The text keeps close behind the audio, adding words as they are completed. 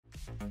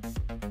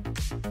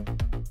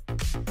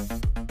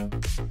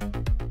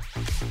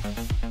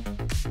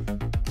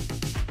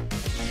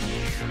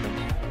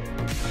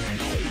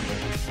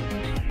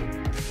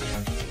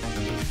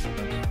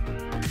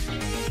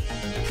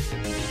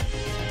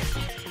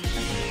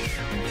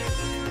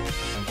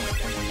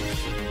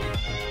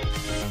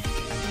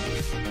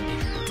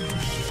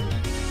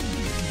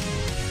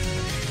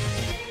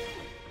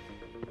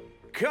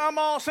Come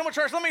on, Symbol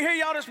Church, let me hear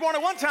y'all this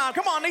morning one time.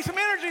 Come on, I need some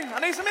energy. I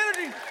need some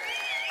energy.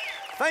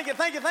 Thank you,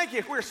 thank you, thank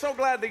you. We're so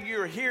glad that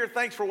you're here.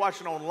 Thanks for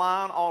watching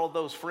online, all of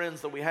those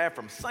friends that we have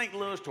from St.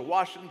 Louis to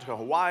Washington to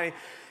Hawaii,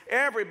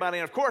 everybody.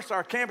 And, of course,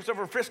 our campus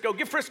over in Frisco.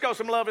 Give Frisco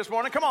some love this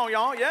morning. Come on,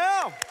 y'all.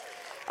 Yeah.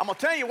 I'm going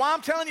to tell you why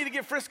I'm telling you to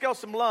give Frisco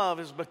some love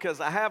is because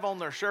I have on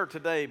their shirt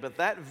today, but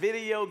that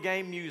video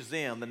game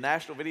museum, the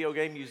National Video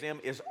Game Museum,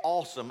 is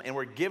awesome, and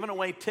we're giving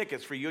away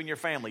tickets for you and your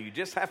family. You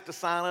just have to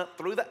sign up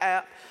through the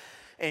app,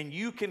 and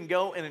you can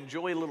go and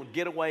enjoy a little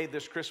getaway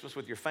this Christmas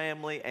with your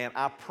family, and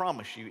I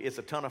promise you, it's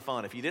a ton of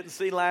fun. If you didn't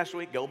see last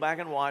week, go back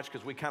and watch,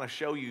 because we kind of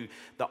show you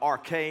the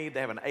arcade. They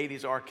have an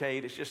 80s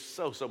arcade. It's just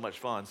so much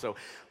fun. So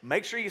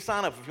make sure you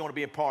sign up if you want to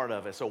be a part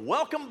of it. So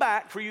welcome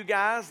back for you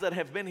guys that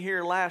have been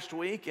here last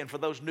week, and for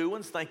those new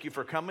ones, thank you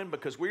for coming,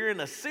 because we're in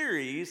a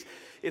series.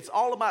 It's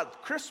all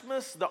about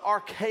Christmas, the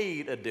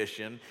arcade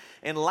edition.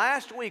 And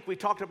last week, we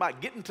talked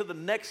about getting to the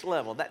next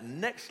level, that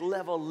next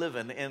level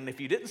living. And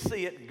if you didn't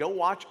see it, go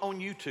watch on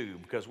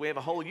YouTube, because we have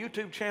a whole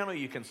YouTube channel.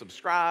 You can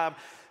subscribe.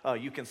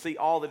 You can see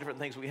all the different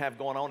things we have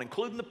going on,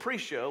 including the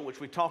pre-show, which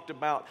we talked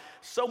about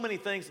so many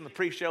things in the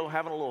pre-show,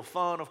 having a little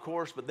fun, of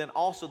course, but then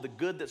also the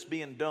good that's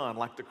being done,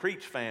 like the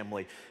Creech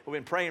family. We've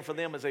been praying for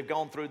them as they've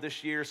gone through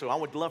this year, so I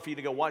would love for you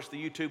to go watch the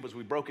YouTube as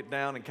we broke it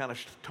down and kind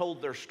of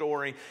told their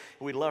story.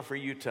 We'd love for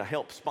you to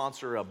help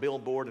sponsor a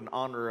billboard in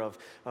honor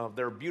of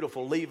their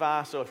beautiful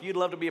Levi. So if you'd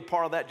love to be a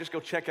part of that, just go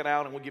check it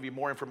out, and we'll give you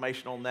more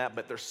information on that.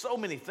 But there's so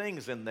many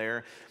things in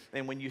there,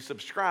 and when you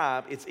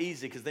subscribe, it's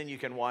easy, because then you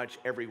can watch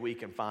every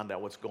week and find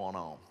out what's going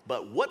on.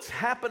 But what's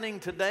happening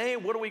today?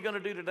 What are we going to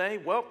do today?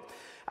 Well,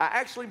 I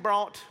actually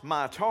brought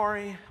my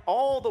Atari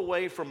all the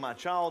way from my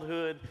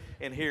childhood,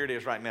 and here it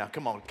is right now.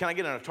 Come on, can I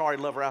get an Atari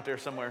lover out there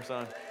somewhere,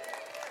 son?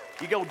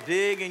 You go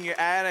dig in your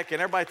attic,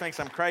 and everybody thinks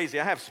I'm crazy.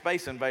 I have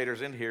Space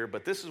Invaders in here,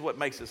 but this is what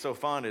makes it so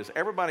fun is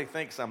everybody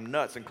thinks I'm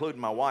nuts, including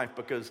my wife,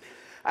 because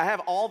I have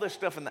all this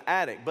stuff in the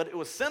attic, but it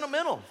was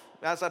sentimental.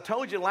 As I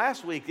told you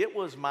last week, it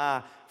was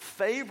my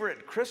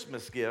favorite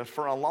Christmas gift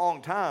for a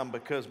long time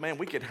because, man,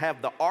 we could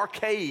have the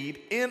arcade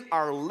in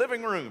our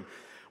living room.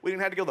 We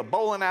didn't have to go to the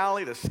bowling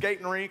alley, the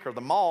skating rink, or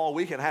the mall.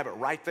 We could have it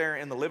right there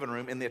in the living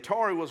room, and the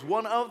Atari was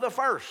one of the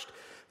first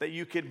that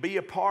you could be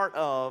a part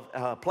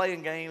of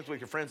playing games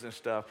with your friends and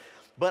stuff.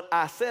 But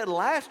I said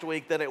last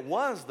week that it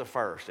was the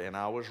first, and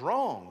I was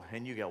wrong.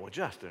 And you go, well,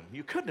 Justin,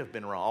 you couldn't have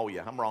been wrong. Oh,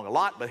 yeah, I'm wrong a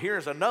lot, but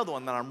here's another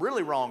one that I'm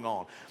really wrong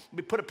on. Let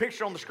me put a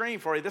picture on the screen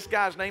for you. This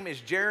guy's name is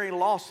Jerry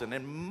Lawson,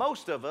 and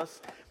most of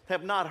us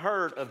have not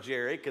heard of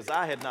Jerry, because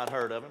I had not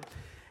heard of him.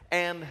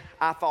 And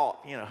I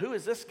thought, who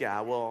is this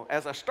guy? Well,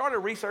 as I started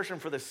researching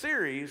for the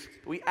series,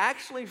 we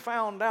actually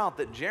found out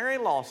that Jerry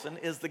Lawson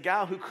is the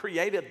guy who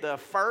created the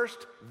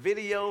first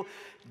video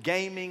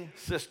gaming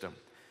system.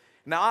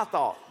 Now, I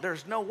thought,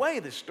 there's no way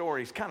this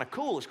story is kind of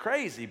cool, it's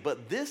crazy,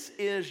 but this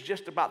is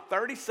just about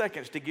 30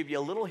 seconds to give you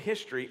a little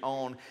history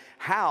on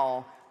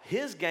how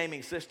his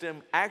gaming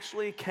system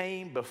actually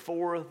came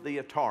before the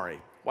Atari.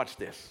 Watch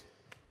this.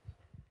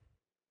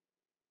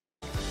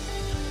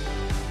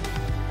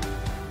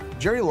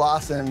 Jerry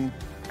Lawson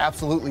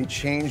absolutely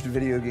changed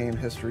video game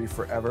history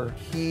forever.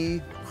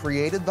 He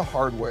created the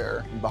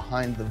hardware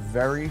behind the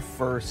very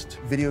first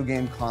video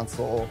game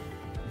console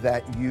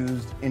that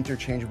used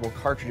interchangeable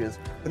cartridges.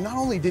 But not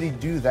only did he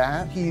do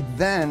that, he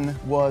then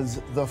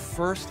was the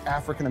first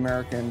African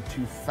American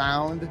to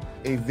found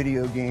a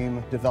video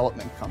game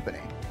development company.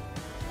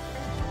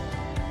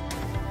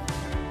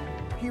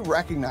 He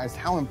recognized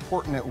how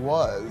important it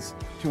was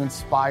to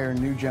inspire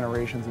new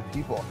generations of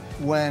people.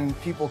 When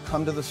people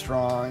come to the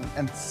Strong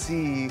and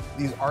see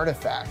these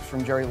artifacts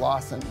from Jerry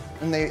Lawson,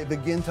 and they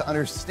begin to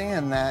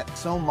understand that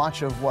so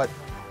much of what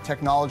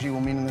technology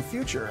will mean in the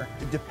future,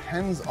 it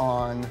depends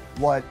on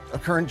what a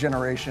current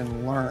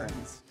generation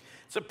learns.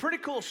 It's a pretty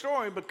cool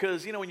story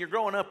because, when you're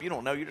growing up, you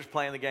don't know, you're just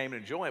playing the game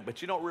and enjoying it,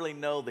 but you don't really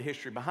know the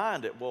history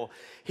behind it. Well,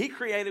 he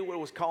created what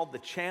was called the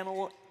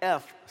Channel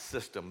F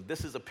system.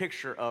 This is a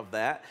picture of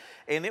that,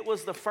 and it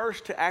was the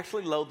first to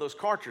actually load those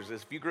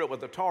cartridges. If you grew up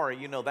with Atari,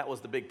 you know that was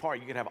the big part.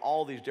 You could have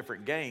all these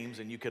different games,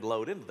 and you could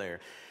load into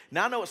there.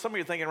 Now, I know what some of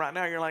you are thinking right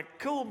now. You're like,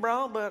 cool,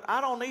 bro, but I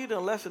don't need a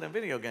lesson in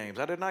video games.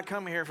 I did not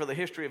come here for the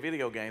history of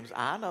video games.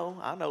 I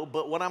know,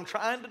 but what I'm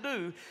trying to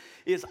do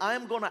is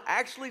I'm going to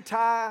actually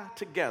tie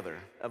together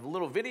a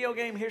little video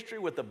game history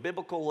with a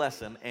biblical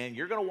lesson, and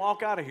you're going to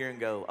walk out of here and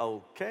go,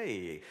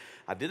 okay,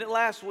 I did it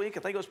last week. I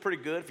think it was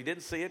pretty good. If you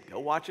didn't see it, go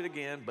watch it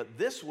again. But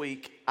this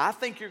week, I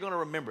think you're going to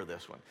remember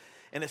this one.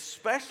 And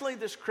especially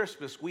this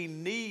Christmas, we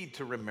need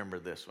to remember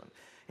this one.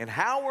 And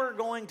how we're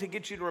going to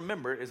get you to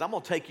remember it is I'm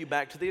going to take you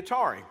back to the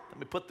Atari. Let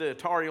me put the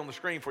Atari on the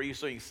screen for you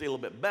so you can see a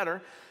little bit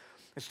better.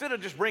 Instead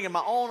of just bringing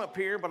my own up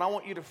here, but I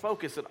want you to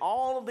focus at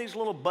all of these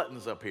little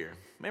buttons up here.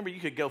 Remember, you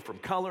could go from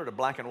color to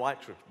black and white.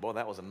 Boy,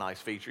 that was a nice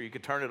feature. You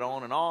could turn it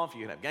on and off.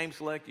 You could have game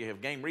select. You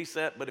have game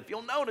reset. But if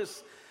you'll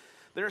notice,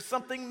 there's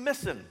something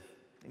missing.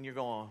 And you're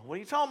going, what are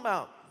you talking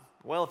about?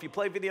 Well, if you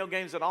play video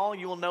games at all,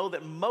 you will know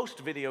that most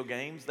video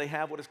games, they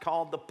have what is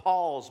called the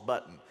pause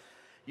button.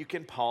 You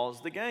can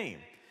pause the game.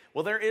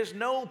 Well, there is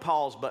no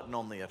pause button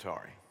on the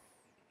Atari.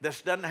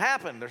 This doesn't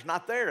happen. There's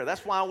not there.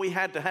 That's why we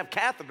had to have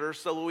catheters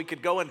so that we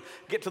could go and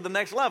get to the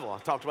next level. I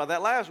talked about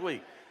that last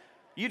week.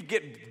 You'd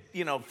get,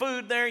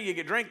 food there, you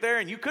get drink there,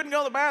 and you couldn't go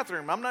to the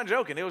bathroom. I'm not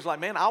joking. It was like,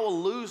 man, I will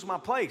lose my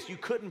place. You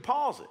couldn't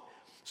pause it.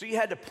 So you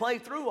had to play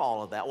through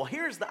all of that. Well,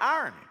 here's the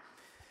irony.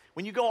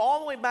 When you go all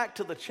the way back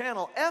to the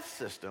Channel F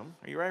system,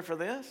 are you ready for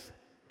this?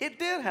 It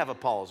did have a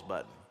pause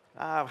button.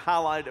 I've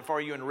highlighted it for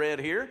you in red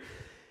here.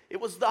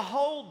 It was the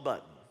hold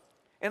button.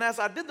 And as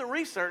I did the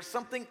research,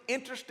 something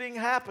interesting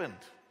happened.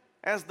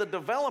 As the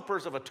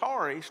developers of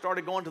Atari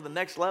started going to the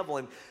next level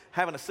and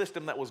having a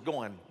system that was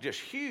going just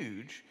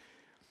huge,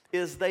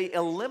 is they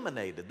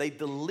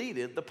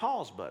deleted the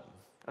pause button.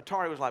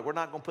 Atari was like, we're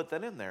not going to put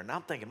that in there. And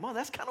I'm thinking, well,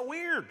 that's kind of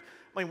weird.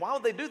 I mean, why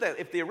would they do that?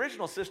 If the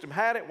original system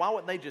had it, why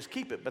wouldn't they just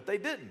keep it? But they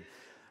didn't.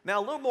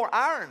 Now, a little more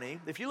irony,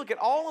 if you look at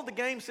all of the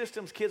game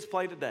systems kids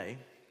play today,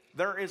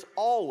 there is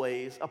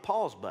always a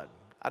pause button.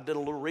 I did a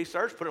little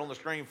research, put it on the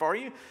screen for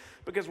you,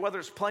 because whether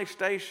it's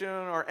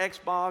PlayStation or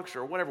Xbox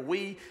or whatever,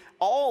 Wii,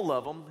 all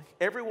of them,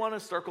 everyone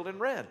is circled in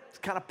red. It's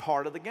kind of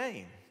part of the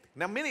game.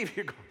 Now, many of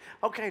you go,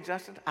 okay,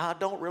 Justin, I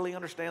don't really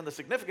understand the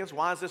significance.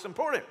 Why is this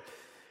important?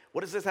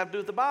 What does this have to do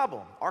with the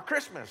Bible, or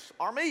Christmas,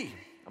 or me?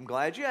 I'm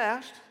glad you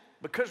asked,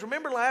 because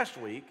remember last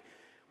week,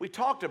 we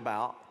talked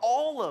about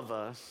all of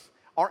us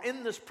are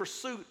in this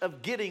pursuit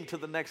of getting to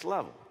the next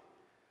level.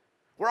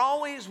 We're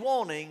always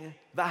wanting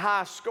the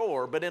high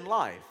score, but in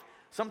life.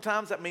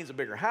 Sometimes that means a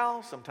bigger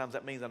house. Sometimes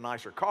that means a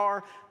nicer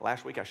car.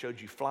 Last week I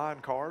showed you flying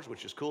cars,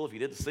 which is cool. If you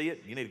didn't see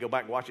it, you need to go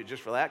back and watch it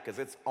just for that because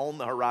it's on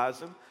the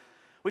horizon.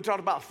 We talked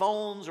about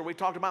phones, or we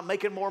talked about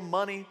making more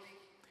money.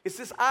 It's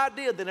this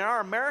idea that in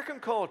our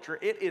American culture,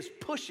 it is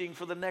pushing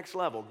for the next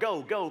level.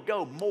 Go, go,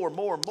 go, more,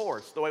 more, more.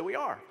 It's the way we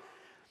are.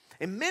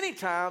 And many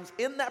times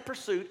in that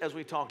pursuit, as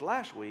we talked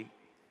last week,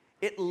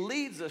 it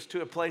leads us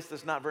to a place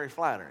that's not very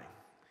flattering.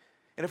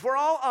 And if we're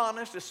all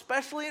honest,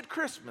 especially at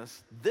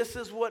Christmas, this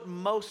is what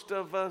most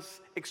of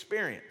us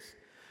experience.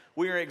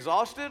 We are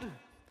exhausted,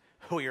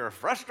 we are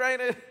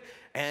frustrated,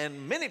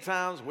 and many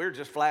times we're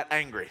just flat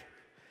angry.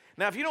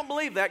 Now, if you don't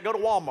believe that, go to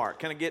Walmart.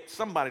 Can I get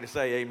somebody to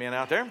say amen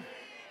out there?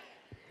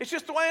 It's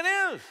just the way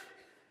it is.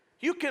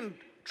 You can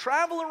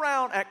travel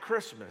around at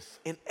Christmas,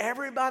 and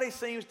everybody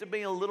seems to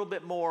be a little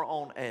bit more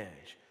on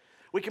edge.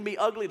 We can be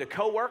ugly to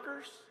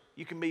coworkers.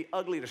 You can be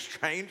ugly to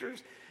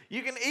strangers.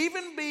 You can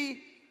even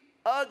be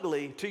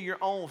ugly to your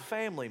own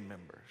family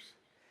members.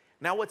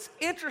 Now, what's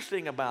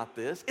interesting about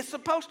this, it's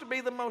supposed to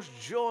be the most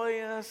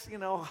joyous,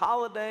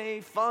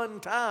 holiday, fun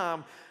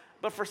time.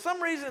 But for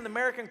some reason in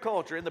American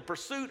culture, in the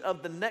pursuit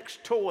of the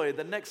next toy,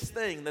 the next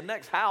thing, the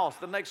next house,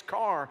 the next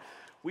car,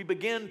 we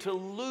begin to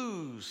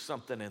lose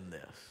something in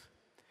this.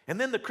 And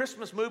then the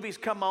Christmas movies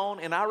come on,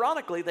 and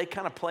ironically, they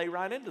kind of play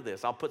right into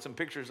this. I'll put some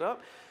pictures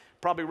up.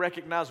 Probably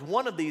recognize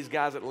one of these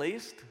guys at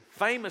least.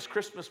 Famous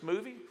Christmas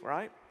movie,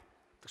 right?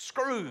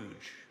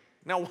 Scrooge.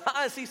 Now,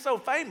 why is he so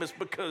famous?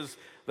 Because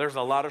there's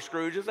a lot of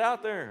Scrooges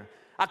out there.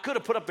 I could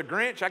have put up the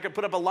Grinch. I could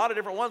put up a lot of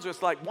different ones.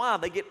 It's like, why?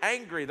 They get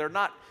angry. They're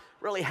not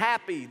really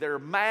happy. They're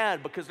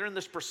mad because they're in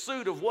this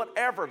pursuit of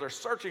whatever. They're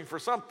searching for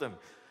something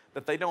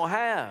that they don't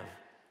have.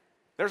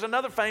 There's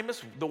another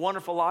famous, The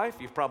Wonderful Life.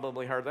 You've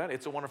probably heard that.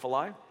 It's a Wonderful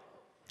Life.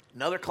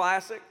 Another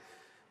classic.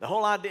 The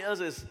whole idea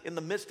is in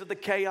the midst of the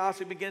chaos,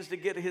 he begins to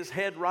get his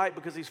head right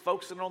because he's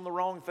focusing on the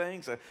wrong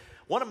things.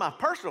 One of my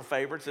personal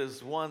favorites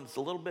is one that's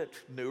a little bit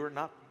newer,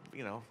 not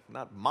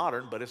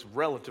modern, but it's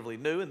relatively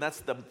new, and that's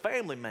The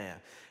Family Man.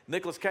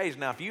 Nicolas Cage.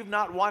 Now, if you've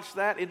not watched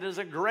that, it is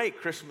a great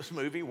Christmas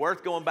movie,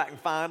 worth going back and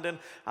finding.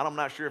 I'm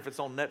not sure if it's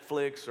on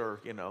Netflix or,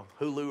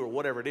 Hulu or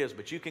whatever it is,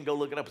 but you can go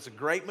look it up. It's a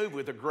great movie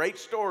with a great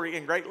story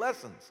and great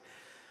lessons.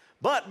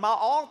 But my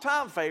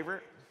all-time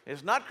favorite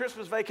is not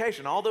Christmas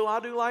Vacation, although I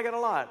do like it a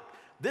lot.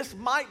 This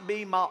might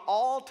be my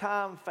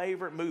all-time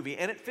favorite movie,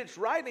 and it fits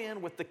right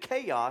in with the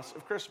chaos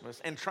of Christmas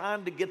and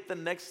trying to get the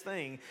next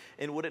thing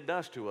and what it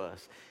does to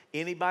us.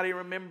 Anybody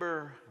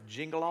remember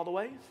Jingle All the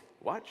Way?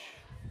 Watch.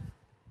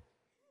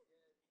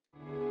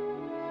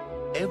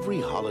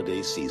 Every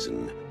holiday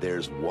season,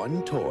 there's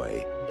one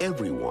toy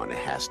everyone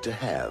has to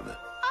have.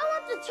 I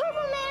want the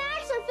Turbo Man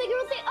action figure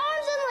with the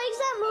arms and legs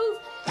that move,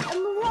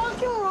 and the rock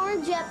and roll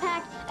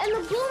jetpack, and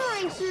the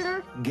boomerang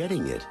shooter.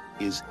 Getting it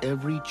is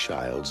every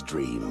child's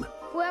dream.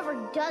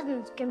 Whoever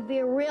doesn't can be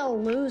a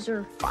real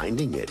loser.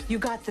 Finding it You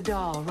got the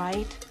doll,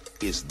 right?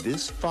 is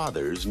this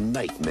father's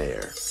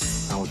nightmare.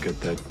 I'll get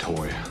that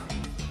toy.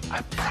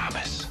 I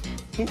promise.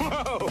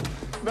 Whoa!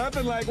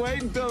 Nothing like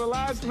waiting until the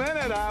last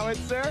minute,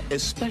 Howitzer.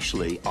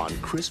 Especially on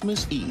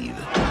Christmas Eve.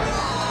 Turbo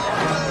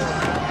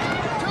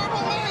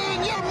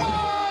Man, you're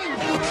mine!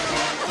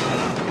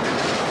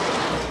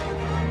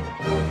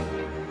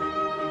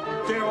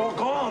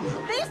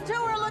 come. These two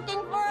are looking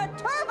for a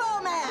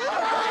Turbo Man.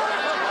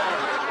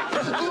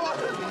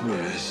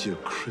 Where's your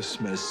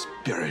Christmas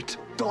spirit?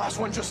 The last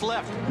one just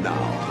left.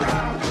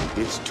 Now,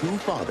 it's two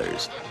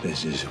fathers,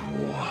 This is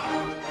war.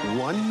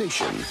 one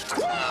mission,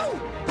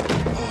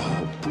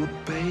 Oh, poor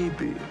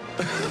baby.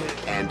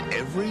 and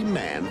every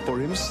man for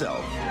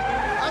himself.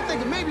 I'm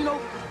thinking maybe,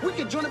 we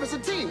could join up as a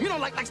team.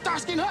 Like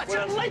Starsky and Hutch.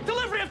 We're late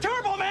delivery of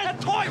Turbo Man at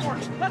Toy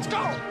Works. Let's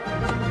go.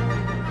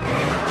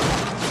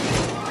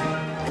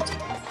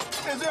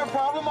 Is there a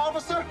problem,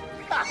 officer?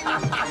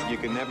 You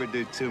can never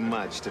do too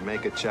much to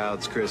make a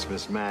child's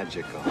Christmas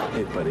magical.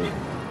 Hey, buddy.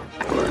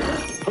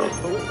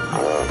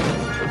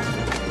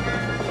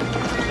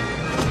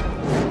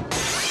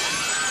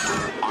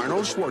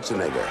 Arnold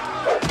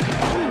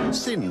Schwarzenegger,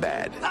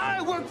 Sinbad,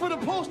 I work for the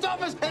post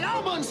office and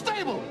I'm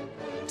unstable.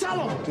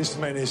 Tell him. This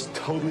man is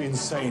totally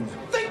insane.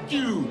 Thank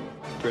you.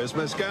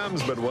 Christmas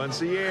comes but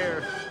once a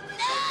year.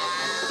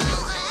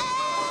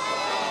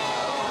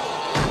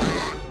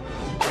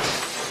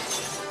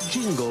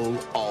 Jingle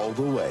All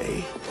the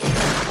Way.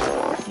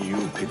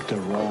 You picked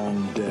the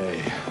wrong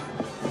day.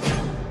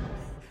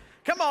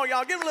 Come on,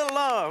 y'all, give him a little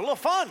love, a little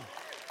fun.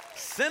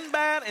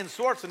 Sinbad and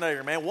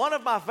Schwarzenegger, man, one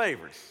of my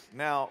favorites.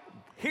 Now,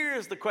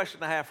 here's the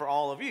question I have for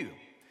all of you.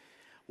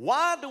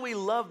 Why do we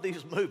love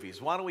these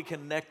movies? Why do we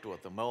connect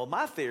with them? Well,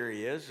 my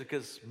theory is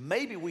because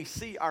maybe we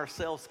see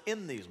ourselves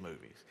in these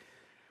movies.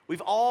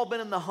 We've all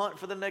been in the hunt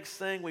for the next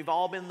thing. We've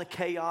all been in the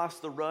chaos,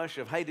 the rush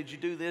of, hey, did you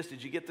do this?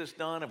 Did you get this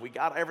done? Have we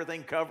got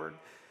everything covered?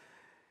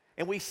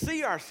 And we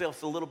see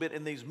ourselves a little bit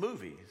in these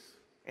movies.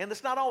 And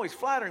it's not always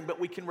flattering, but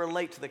we can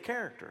relate to the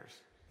characters.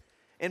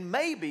 And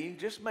maybe,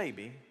 just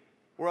maybe,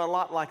 we're a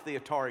lot like the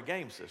Atari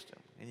game system.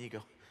 And you go,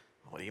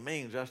 what do you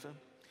mean, Justin?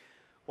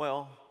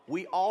 Well,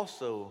 we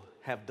also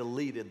have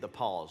deleted the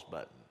pause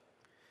button.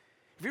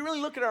 If you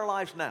really look at our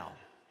lives now,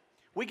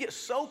 we get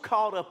so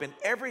caught up in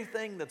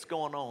everything that's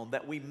going on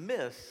that we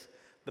miss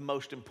the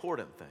most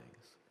important things.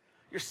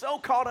 You're so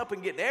caught up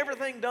in getting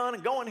everything done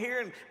and going here,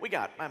 and we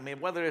got,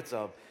 whether it's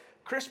a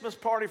Christmas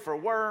party for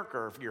work,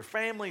 or if your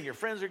family and your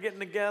friends are getting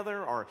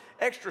together, or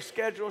extra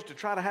schedules to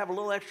try to have a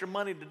little extra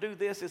money to do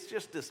this, it's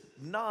just this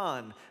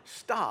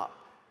non-stop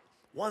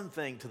one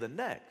thing to the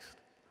next.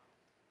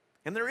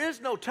 And there is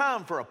no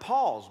time for a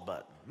pause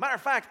button. Matter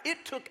of fact,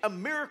 it took a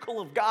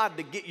miracle of God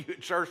to get you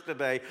at church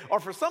today, or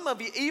for some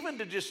of you even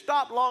to just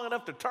stop long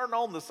enough to turn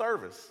on the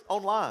service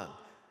online.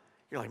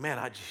 You're like, man,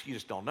 you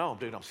just don't know,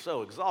 dude, I'm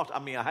so exhausted.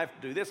 I have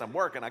to do this, I'm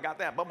working, I got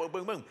that, boom, boom,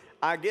 boom, boom.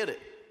 I get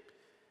it.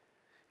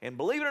 And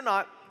believe it or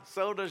not,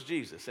 so does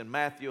Jesus. In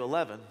Matthew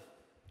 11,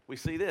 we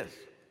see this.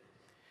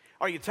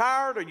 Are you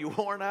tired? Are you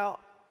worn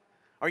out?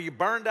 Are you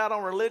burned out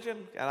on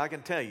religion? And I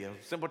can tell you,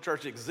 Simple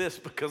Church exists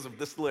because of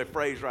this little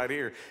phrase right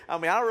here.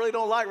 I really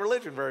don't like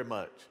religion very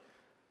much.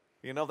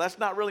 That's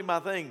not really my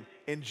thing.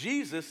 And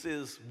Jesus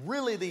is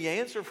really the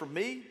answer for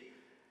me.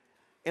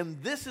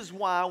 And this is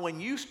why when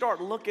you start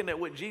looking at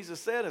what Jesus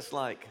said, it's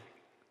like,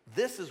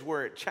 this is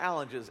where it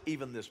challenges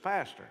even this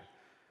pastor.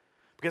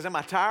 Because am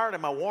I tired?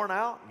 Am I worn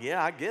out?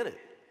 Yeah, I get it.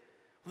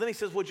 Well, then he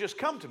says, well, just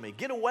come to me.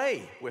 Get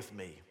away with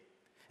me.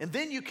 And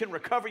then you can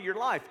recover your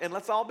life. And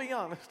let's all be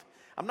honest.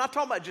 I'm not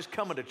talking about just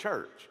coming to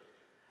church.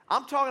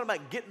 I'm talking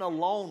about getting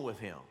alone with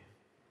him.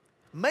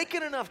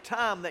 Making enough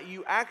time that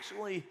you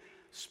actually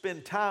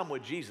spend time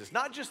with Jesus.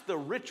 Not just the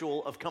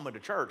ritual of coming to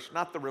church,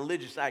 not the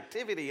religious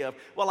activity of,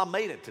 well, I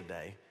made it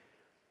today.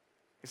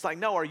 It's like,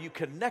 no, are you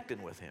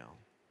connecting with him?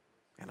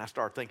 And I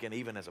start thinking,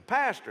 even as a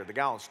pastor, the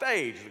guy on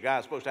stage, the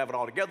guy supposed to have it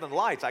all together in the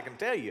lights, I can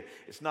tell you,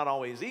 it's not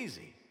always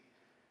easy.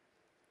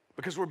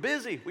 Because we're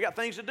busy. We got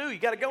things to do. You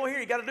got to go here.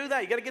 You got to do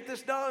that. You got to get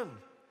this done.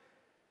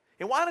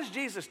 And why does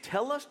Jesus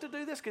tell us to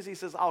do this? Because he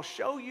says, I'll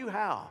show you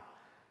how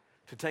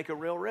to take a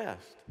real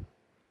rest.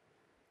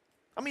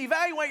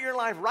 Evaluate your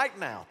life right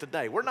now,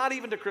 today. We're not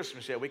even to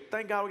Christmas yet.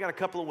 Thank God we got a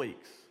couple of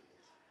weeks.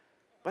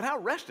 But how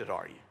rested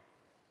are you?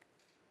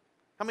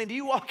 Do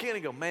you walk in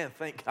and go, man,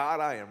 thank God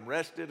I am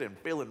rested and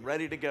feeling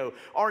ready to go?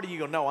 Or do you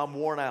go, no, I'm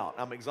worn out,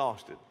 I'm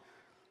exhausted?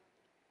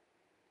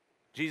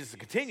 Jesus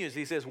continues,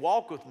 he says,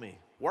 walk with me,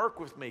 work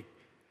with me,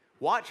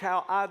 watch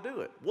how I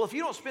do it. Well, if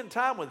you don't spend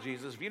time with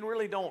Jesus, if you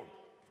really don't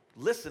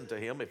listen to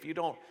him, if you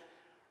don't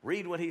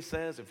read what he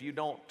says, if you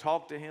don't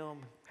talk to him,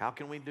 how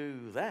can we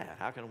do that?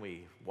 How can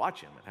we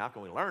watch him? And how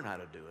can we learn how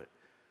to do it?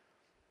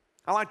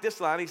 I like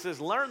this line. He says,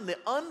 learn the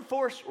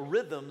unforced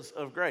rhythms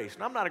of grace.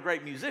 Now, I'm not a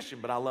great musician,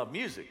 but I love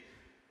music.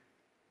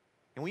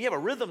 And when you have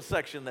a rhythm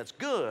section that's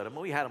good,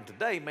 we had them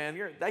today, man,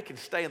 they can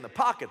stay in the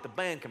pocket. The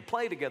band can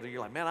play together.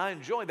 You're like, man, I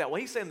enjoy that.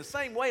 Well, he's saying the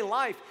same way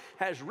life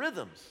has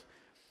rhythms.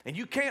 And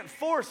you can't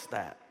force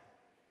that.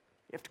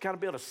 You have to kind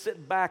of be able to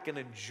sit back and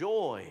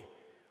enjoy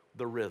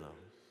the rhythms.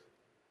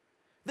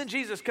 Then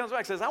Jesus comes back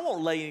and says, I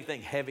won't lay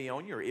anything heavy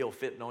on you or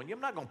ill-fitting on you. I'm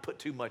not going to put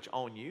too much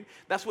on you.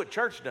 That's what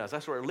church does.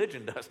 That's what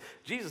religion does.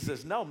 Jesus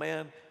says, no,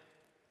 man,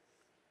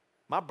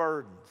 my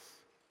burdens,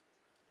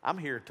 I'm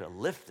here to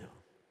lift them.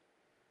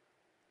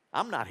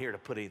 I'm not here to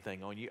put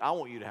anything on you. I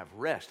want you to have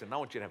rest, and I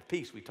want you to have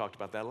peace. We talked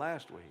about that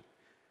last week.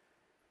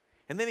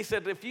 And then he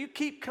said, if you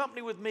keep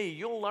company with me,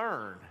 you'll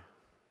learn.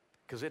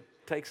 because it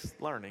takes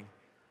learning,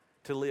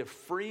 to live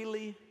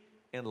freely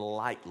and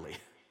lightly.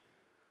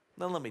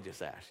 Now let me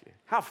just ask you,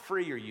 how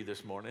free are you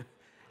this morning?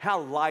 How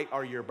light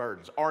are your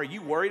burdens? Are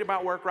you worried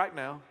about work right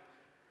now?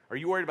 Are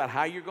you worried about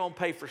how you're going to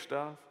pay for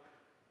stuff?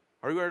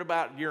 Are you worried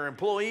about your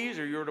employees?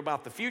 Are you worried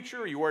about the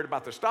future? Are you worried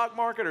about the stock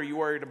market? Are you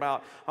worried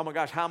about, oh my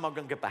gosh, how am I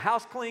going to get the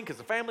house clean because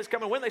the family's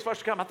coming? When are they supposed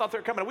to come? I thought they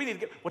were coming. We need to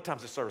get, what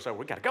time's this service over?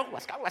 We got to go.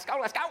 Let's go, let's go,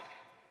 let's go.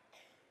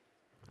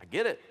 I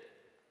get it.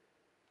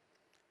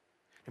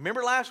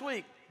 Remember last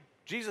week,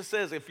 Jesus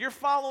says, if you're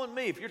following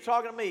me, if you're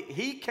talking to me,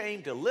 he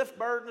came to lift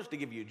burdens, to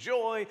give you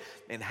joy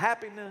and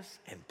happiness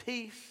and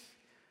peace.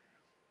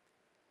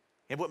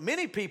 And what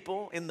many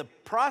people, in the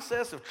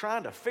process of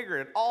trying to figure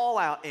it all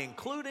out,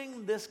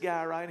 including this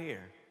guy right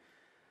here,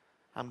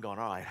 I'm going,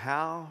 all right,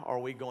 how are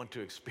we going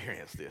to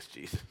experience this,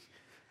 Jesus?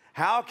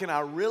 How can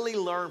I really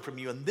learn from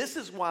you? And this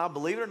is why,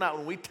 believe it or not,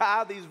 when we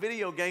tie these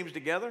video games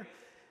together,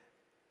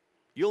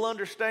 you'll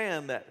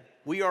understand that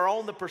we are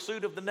on the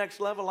pursuit of the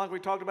next level like we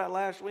talked about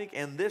last week,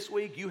 and this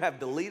week you have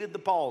deleted the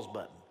pause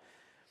button.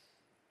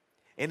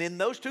 And in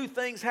those two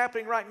things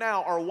happening right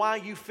now are why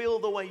you feel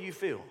the way you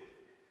feel.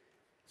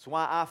 It's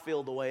why I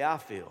feel the way I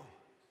feel.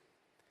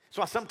 It's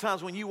why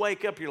sometimes when you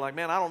wake up, you're like,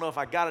 man, I don't know if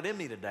I got it in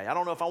me today. I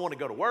don't know if I want to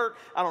go to work.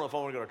 I don't know if I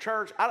want to go to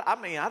church. I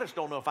just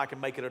don't know if I can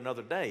make it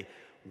another day.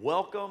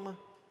 Welcome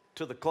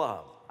to the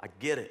club. I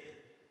get it.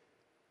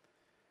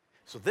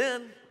 So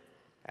then,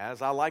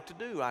 as I like to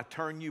do, I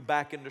turn you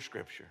back into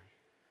Scripture.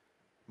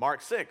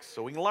 Mark 6,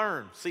 so we can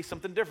learn, see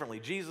something differently.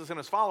 Jesus and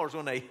his followers were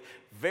in a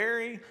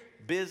very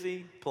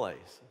busy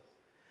place.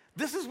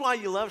 This is why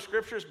you love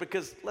Scriptures,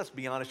 because let's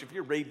be honest, if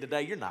you're reading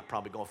today, you're not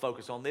probably going to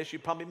focus on this. You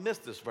probably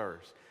missed this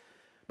verse.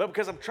 But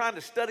because I'm trying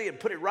to study it and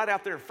put it right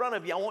out there in front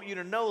of you, I want you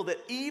to know that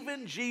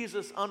even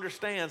Jesus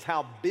understands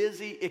how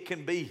busy it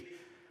can be.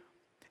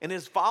 And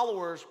his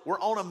followers were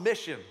on a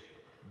mission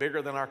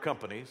bigger than our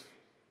companies.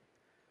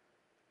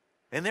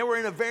 And they were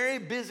in a very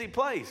busy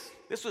place.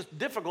 This was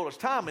difficult as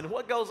time. And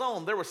what goes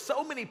on? There were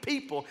so many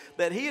people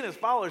that he and his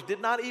followers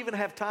did not even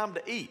have time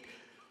to eat.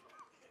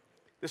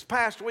 This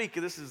past week,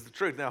 this is the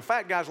truth. Now,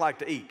 fat guys like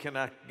to eat. Can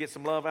I get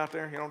some love out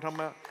there? You know what I'm talking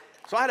about?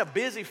 So I had a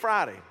busy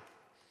Friday.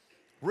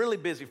 Really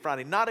busy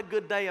Friday. Not a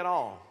good day at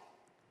all.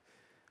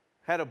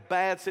 Had a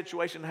bad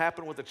situation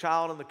happen with a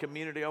child in the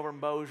community over in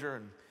Bossier,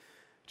 and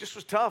it just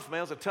was tough, man.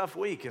 It was a tough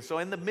week. And so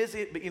in the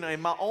busy,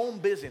 in my own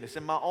busyness,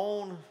 in my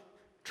own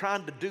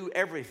trying to do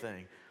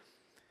everything,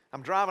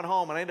 I'm driving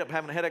home and I end up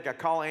having a headache. I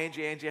call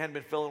Angie. Angie hadn't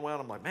been feeling well.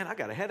 And I'm like, man, I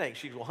got a headache.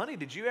 She goes, well, honey,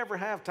 did you ever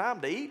have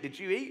time to eat? Did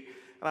you eat?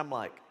 And I'm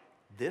like,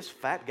 this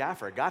fat guy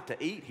forgot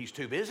to eat. He's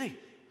too busy.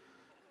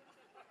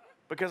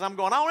 Because I'm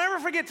going, I'll never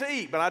forget to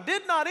eat. But I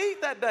did not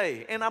eat that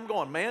day. And I'm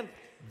going, man,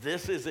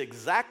 this is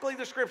exactly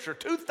the Scripture.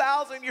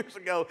 2,000 years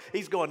ago,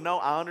 he's going, no,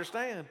 I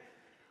understand.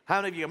 How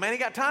many of you go, man, he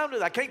got time to do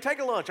that. I can't take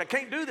a lunch. I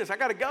can't do this. I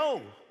got to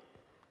go.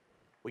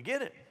 We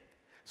get it.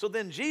 So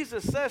then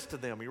Jesus says to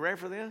them, you ready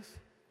for this?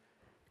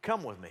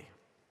 Come with me.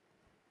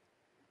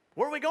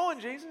 Where are we going,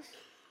 Jesus?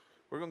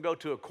 We're going to go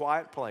to a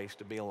quiet place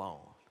to be alone.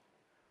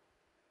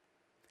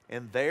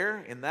 And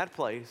there, in that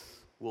place,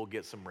 we'll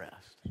get some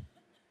rest.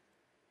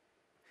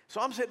 So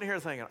I'm sitting here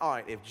thinking, all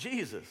right, if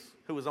Jesus,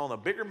 who was on a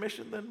bigger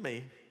mission than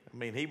me,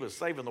 he was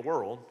saving the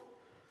world,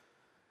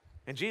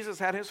 and Jesus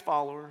had his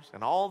followers,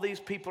 and all these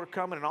people are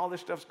coming, and all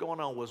this stuff's going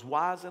on, was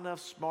wise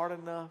enough, smart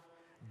enough,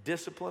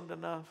 disciplined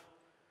enough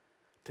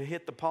to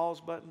hit the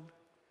pause button,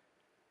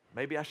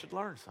 maybe I should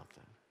learn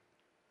something.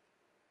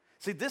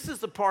 See, this is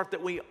the part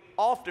that we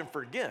often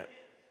forget.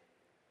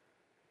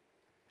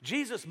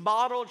 Jesus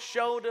modeled,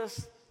 showed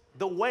us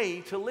the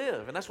way to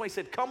live. And that's why he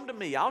said, come to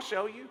me, I'll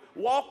show you.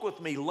 Walk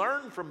with me,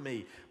 learn from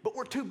me. But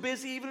we're too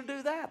busy even to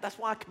do that. That's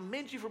why I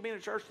commend you for being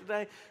at church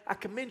today. I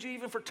commend you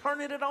even for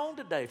turning it on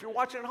today. If you're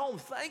watching at home,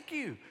 thank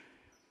you.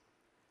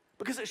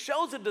 Because it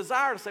shows a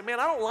desire to say, man,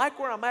 I don't like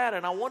where I'm at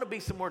and I want to be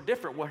somewhere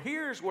different. Well,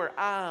 here's where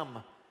I'm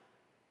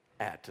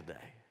at today.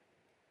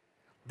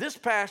 This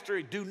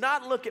pastor, do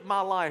not look at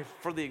my life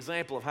for the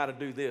example of how to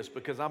do this,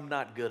 because I'm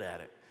not good at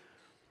it.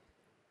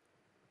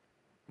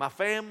 My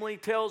family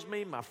tells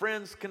me, my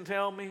friends can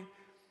tell me,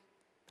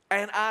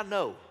 and I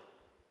know.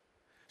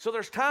 So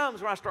there's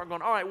times where I start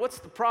going, all right, what's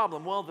the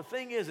problem? Well, the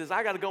thing is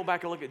I got to go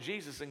back and look at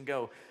Jesus and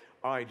go,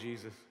 all right,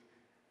 Jesus,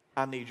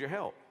 I need your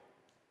help.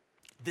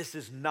 This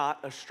is not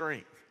a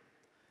strength,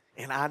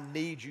 and I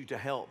need you to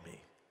help me,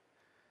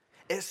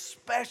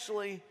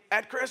 especially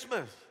at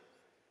Christmas.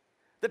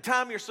 The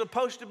time you're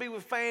supposed to be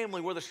with family,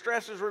 where the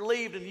stress is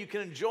relieved and you can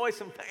enjoy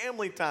some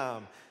family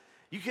time.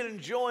 You can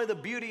enjoy the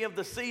beauty of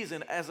the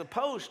season as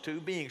opposed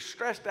to being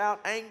stressed out,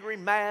 angry,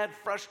 mad,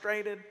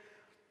 frustrated.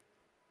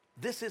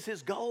 This is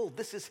his goal.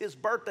 This is his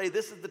birthday.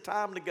 This is the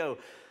time to go,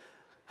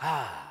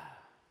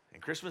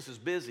 And Christmas is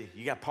busy.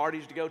 You got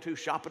parties to go to,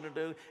 shopping to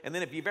do. And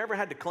then if you've ever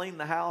had to clean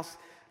the house,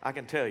 I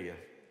can tell you,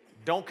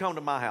 don't come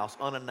to my house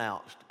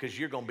unannounced, because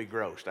you're going to be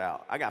grossed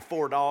out. I got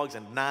 4 dogs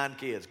and 9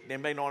 kids.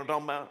 Anybody know what I'm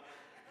talking about?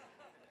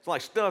 It's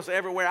like stuff's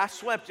everywhere. I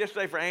swept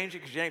yesterday for Angie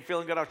because she ain't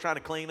feeling good. I was trying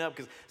to clean up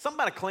because something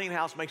about a clean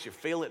house makes you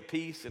feel at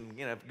peace and,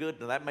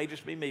 good. Now, that may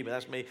just be me, but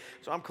that's me.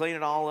 So I'm cleaning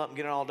it all up and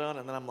getting it all done.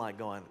 And then I'm like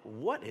going,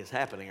 what is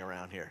happening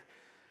around here?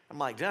 I'm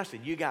like,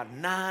 Justin, you got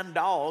 9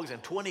 dogs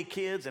and 20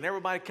 kids and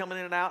everybody coming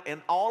in and out.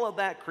 And all of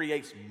that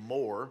creates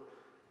more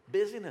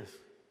busyness.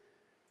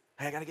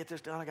 Hey, I got to get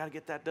this done. I got to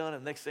get that done.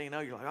 And next thing you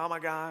know, you're like, oh, my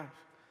gosh.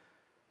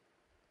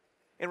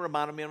 It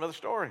reminded me of another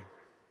story.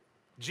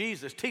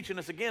 Jesus teaching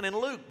us again in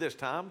Luke this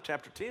time,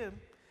 chapter 10.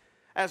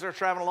 As they're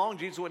traveling along,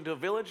 Jesus went into a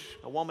village.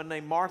 A woman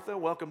named Martha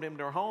welcomed him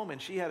to her home,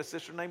 and she had a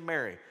sister named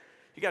Mary.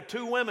 You got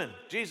 2 women.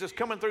 Jesus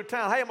coming through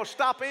town. Hey, I'm going to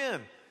stop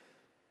in.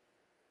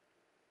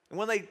 And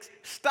when they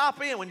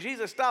stop in, when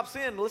Jesus stops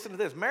in, listen to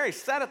this. Mary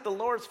sat at the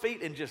Lord's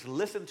feet and just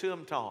listened to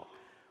him talk.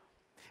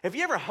 Have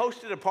you ever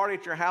hosted a party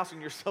at your house and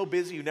you're so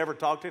busy you never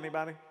talk to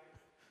anybody?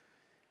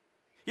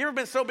 You ever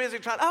been so busy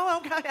trying,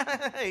 oh,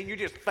 okay, and you're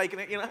just faking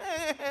it,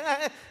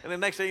 and the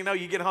next thing you know,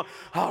 you get home,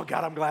 oh,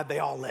 God, I'm glad they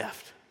all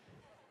left.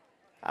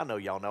 I know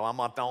y'all know I'm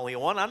not the only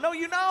one. I know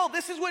you know.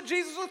 This is what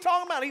Jesus was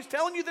talking about. He's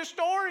telling you this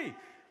story.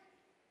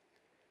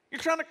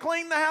 You're trying to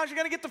clean the house. You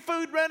got to get the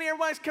food ready.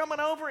 Everybody's coming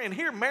over, and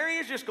here Mary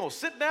is just going to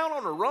sit down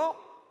on her rump.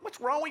 What's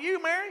wrong with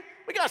you, Mary?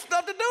 We got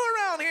stuff to do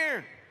around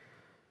here.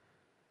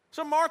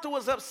 So Martha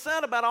was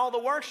upset about all the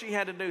work she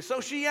had to do.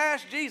 So she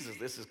asked Jesus,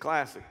 this is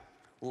classic,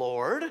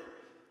 Lord,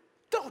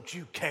 don't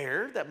you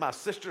care that my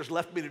sister's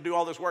left me to do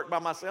all this work by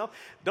myself?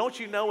 Don't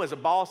you know as a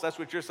boss, that's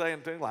what you're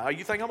saying too? Like, oh,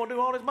 you think I'm going to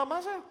do all this by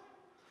myself?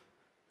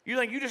 You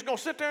think you're just going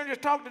to sit there and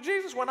just talk to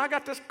Jesus when I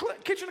got this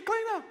kitchen to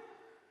clean up?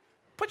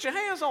 Put your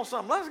hands on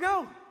something. Let's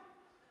go.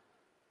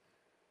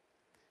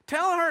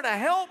 Tell her to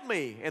help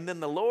me. And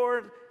then the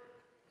Lord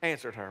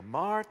answered her,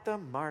 Martha,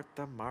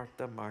 Martha,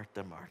 Martha,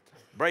 Martha, Martha.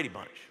 Brady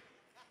Bunch.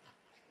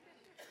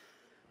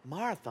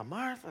 Martha,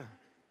 Martha.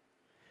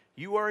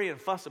 You worry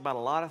and fuss about a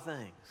lot of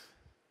things.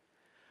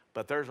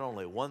 But there's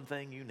only one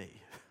thing you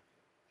need.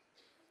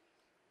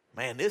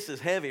 Man, this is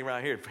heavy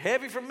right here.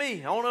 Heavy for me.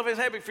 I don't know if it's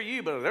heavy for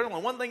you, but there's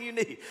only one thing you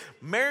need.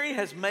 Mary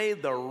has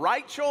made the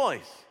right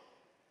choice.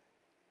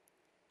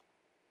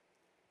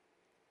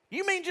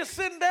 You mean just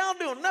sitting down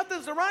doing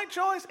nothing's the right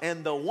choice?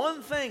 And the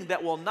one thing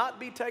that will not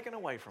be taken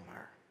away from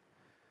her.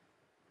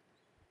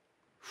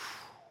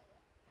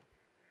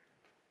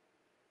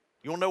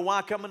 You want to know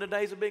why coming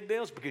today is a big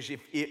deal? It's because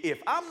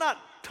if I'm not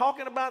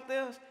talking about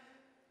this,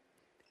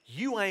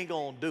 you ain't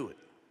going to do it.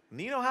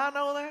 And you know how I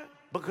know that?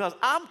 Because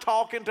I'm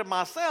talking to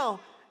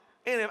myself,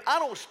 and if I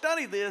don't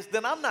study this,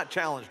 then I'm not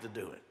challenged to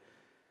do it.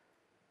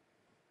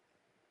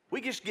 We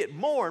just get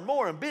more and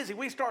more and busy.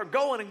 We start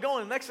going and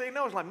going, and next thing you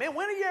know, it's like, man,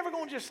 when are you ever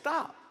going to just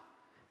stop?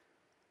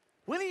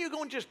 When are you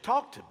going to just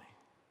talk to me?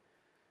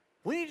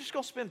 When are you just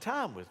going to spend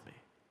time with me?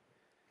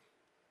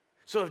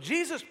 So if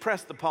Jesus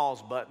pressed the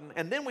pause button,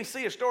 and then we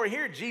see a story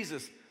here,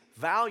 Jesus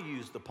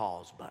values the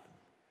pause button.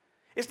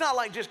 It's not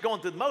like just going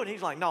through the mode.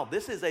 He's like, no,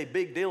 this is a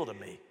big deal to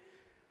me.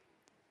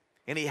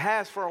 And he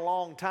has for a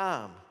long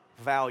time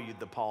valued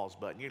the pause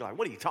button. You're like,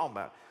 what are you talking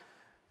about?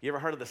 You ever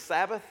heard of the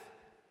Sabbath?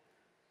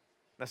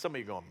 Now some of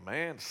you are going,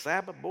 man,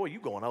 Sabbath? Boy, you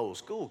going old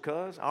school,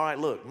 cuz. All right,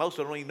 look, most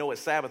of them don't even know what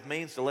Sabbath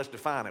means, so let's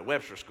define it.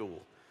 Webster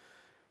School.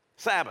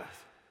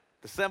 Sabbath,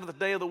 the 7th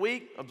day of the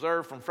week,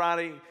 observed from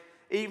Friday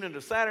evening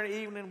to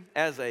Saturday evening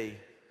as a,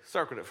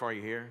 circled it for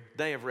you here,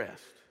 day of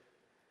rest.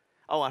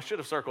 Oh, I should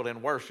have circled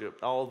in worship,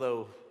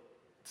 although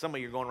some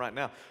of you are going right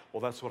now, well,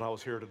 that's what I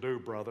was here to do,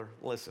 brother.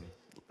 Listen,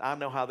 I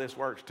know how this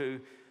works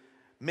too.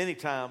 Many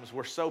times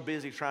we're so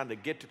busy trying to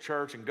get to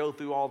church and go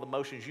through all the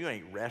motions, you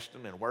ain't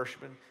resting and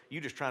worshiping.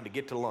 You just trying to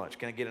get to lunch.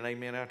 Can I get an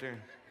amen out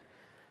there?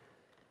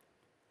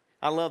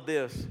 I love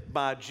this,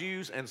 by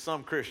Jews and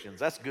some Christians.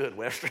 That's good,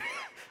 Webster.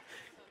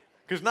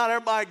 Because not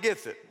everybody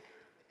gets it.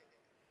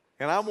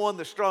 And I'm one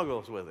that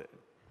struggles with it.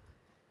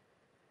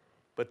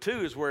 But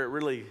 2 is where it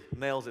really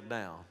nails it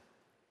down.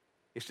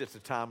 It's just a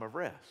time of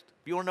rest.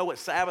 If you want to know what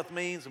Sabbath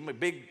means, a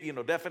big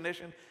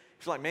definition,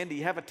 it's like, man, do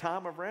you have a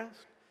time of rest?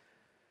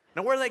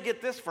 Now, where do they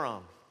get this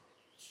from?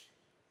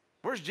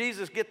 Where's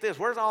Jesus get this?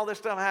 Where's all this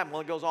stuff happen?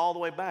 Well, it goes all the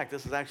way back.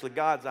 This is actually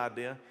God's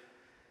idea.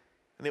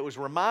 And it was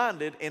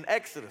reminded in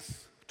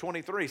Exodus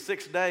 23,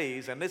 6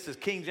 days, and this is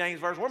King James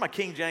Version. Where are my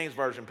King James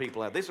Version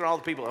people at? These are all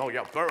the people, oh,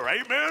 yeah,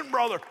 amen,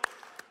 brother.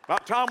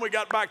 About time we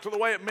got back to the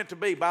way it meant to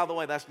be. By the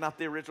way, that's not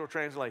the original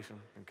translation,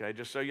 okay,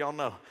 just so y'all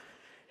know.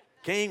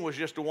 King was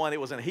just the one, it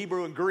was in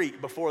Hebrew and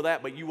Greek before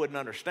that, but you wouldn't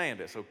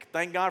understand it. So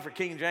thank God for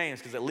King James,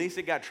 because at least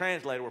it got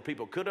translated where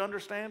people could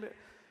understand it.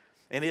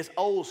 And it's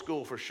old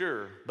school for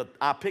sure, but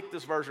I picked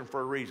this version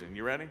for a reason.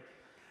 You ready?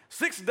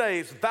 6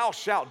 days thou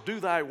shalt do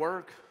thy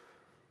work,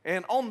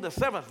 and on the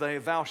 7th day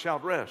thou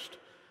shalt rest.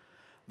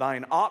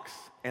 Thine ox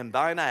and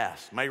thine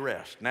ass may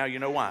rest. Now you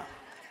know why.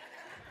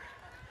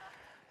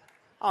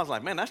 I was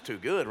like, man, that's too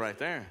good right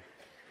there.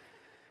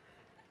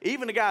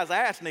 Even the guy's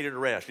ass needed a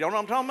rest. Y'all know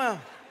what I'm talking about?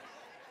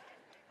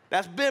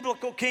 That's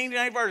biblical King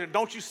James Version.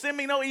 Don't you send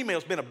me no email.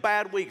 It's been a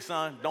bad week,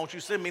 son. Don't you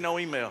send me no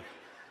email.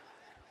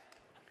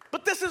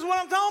 But this is what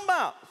I'm talking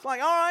about. It's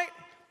like, all right,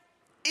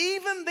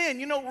 Even then,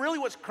 you know really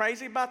what's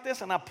crazy about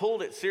this, and I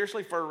pulled it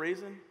seriously for a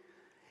reason?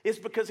 It's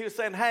because he was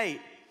saying, hey,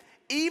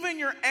 even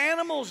your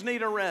animals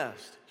need a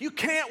rest. You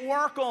can't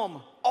work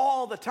them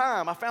all the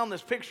time. I found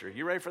this picture.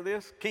 You ready for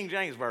this? King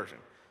James Version.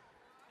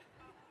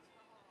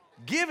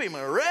 Give him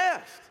a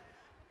rest.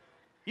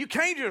 You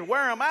can't just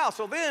wear them out.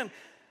 So then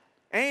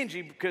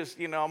Angie, because,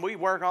 you know, we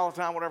work all the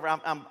time, whatever,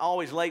 I'm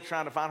always late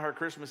trying to find her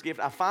Christmas gift.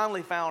 I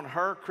finally found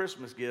her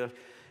Christmas gift,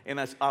 and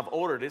I've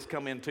ordered. It's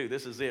come in too.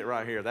 This is it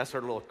right here. That's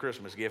her little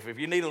Christmas gift. If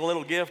you need a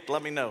little gift,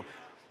 let me know.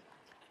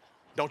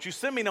 Don't you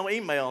send me no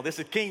email. This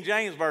is King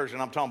James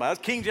Version I'm talking about.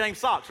 That's King James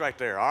socks right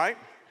there, all right?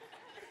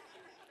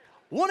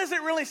 What is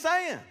it really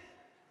saying?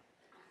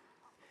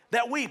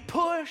 That we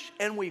push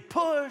and we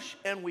push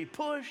and we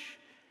push.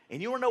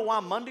 And you want to know why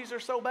Mondays are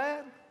so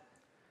bad?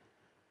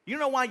 You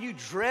know why you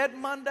dread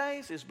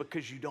Mondays? Is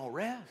because you don't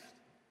rest.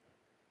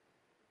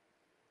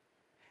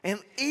 And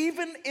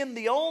even in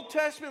the Old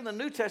Testament and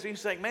the New Testament,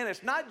 you say, man,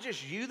 it's not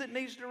just you that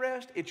needs to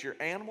rest. It's your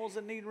animals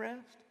that need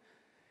rest.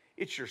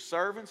 It's your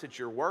servants. It's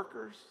your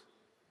workers.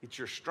 It's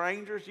your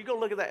strangers. You go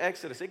look at that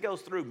Exodus. It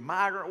goes through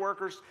migrant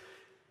workers,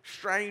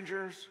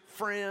 strangers,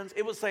 friends.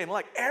 It was saying,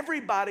 like,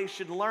 everybody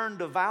should learn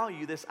to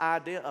value this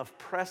idea of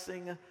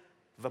pressing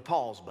the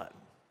pause button.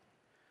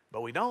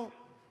 But we don't.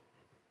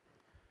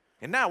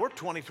 And now we're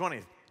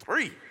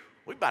 2023.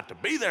 We're about to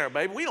be there,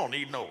 baby. We don't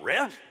need no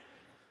rest.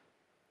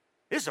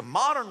 It's a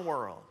modern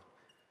world.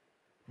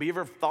 But you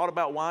ever thought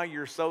about why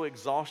you're so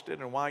exhausted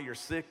and why you're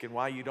sick and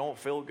why you don't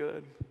feel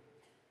good?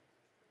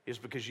 It's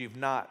because you've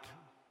not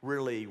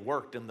really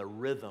worked in the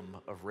rhythm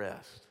of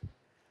rest.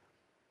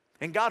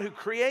 And God, who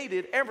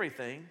created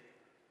everything,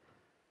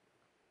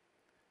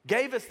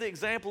 gave us the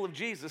example of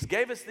Jesus,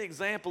 gave us the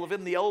example of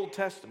in the Old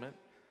Testament.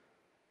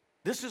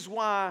 This is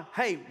why,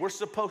 hey, we're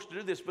supposed to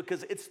do this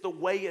because it's the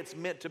way it's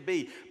meant to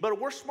be. But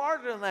we're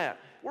smarter than that.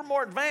 We're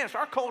more advanced.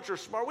 Our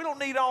culture's smart. We don't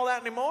need all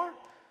that anymore.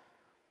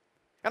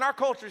 And our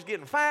culture's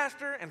getting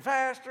faster and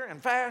faster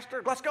and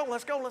faster. Let's go,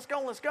 let's go, let's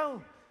go, let's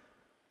go.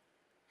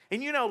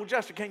 And you know,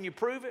 Justin, can you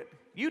prove it?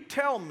 You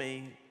tell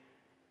me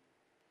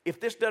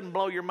if this doesn't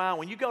blow your mind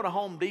when you go to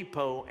Home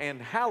Depot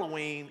and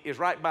Halloween is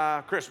right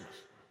by Christmas.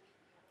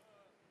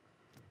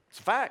 It's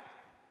a fact.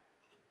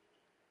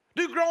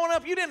 Dude, growing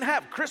up, you didn't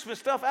have Christmas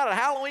stuff out of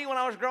Halloween when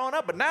I was growing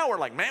up, but now we're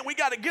like, man, we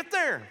got to get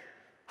there.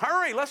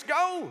 Hurry, let's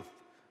go.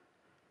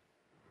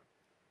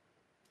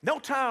 No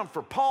time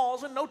for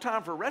pausing, no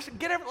time for resting.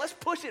 Let's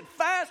push it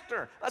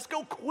faster. Let's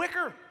go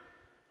quicker.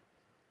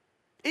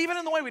 Even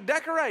in the way we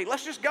decorate,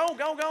 let's just go,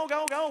 go, go,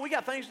 go, go. We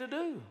got things to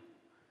do.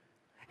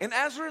 And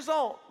as a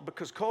result,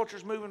 because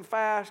culture's moving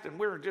fast and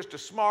we're just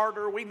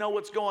smarter, we know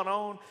what's going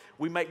on,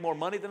 we make more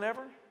money than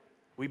ever.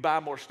 We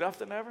buy more stuff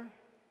than ever.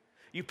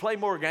 You play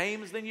more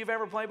games than you've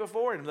ever played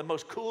before in the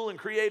most cool and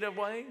creative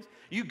ways.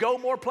 You go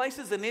more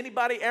places than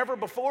anybody ever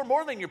before,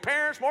 more than your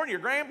parents, more than your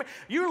grandparents.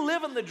 You're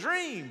living the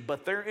dream,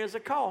 but there is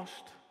a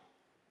cost.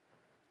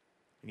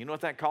 And you know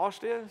what that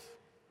cost is?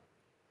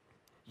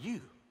 You.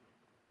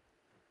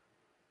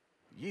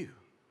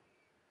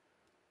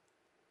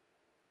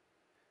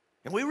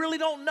 And we really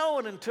don't know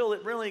it until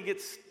it really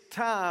gets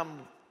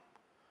time,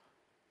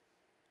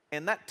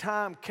 and that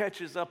time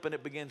catches up and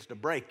it begins to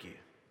break you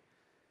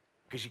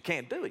because you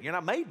can't do it. You're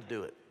not made to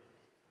do it.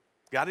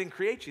 God didn't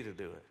create you to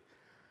do it.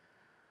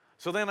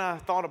 So then I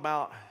thought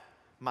about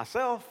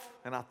myself,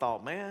 and I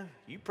thought, man,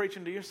 you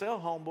preaching to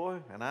yourself,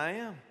 homeboy, and I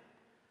am.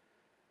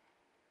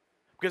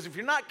 Because if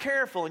you're not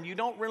careful and you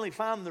don't really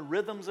find the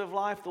rhythms of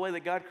life the way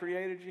that God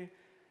created you,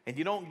 and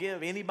you don't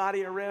give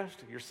anybody a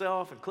rest,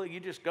 yourself, and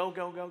you just go,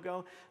 go, go,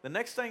 go. The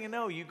next thing you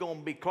know, you're going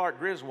to be Clark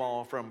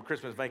Griswold from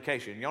Christmas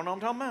Vacation. Y'all know what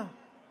I'm talking about?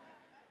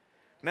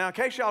 Now, in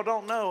case y'all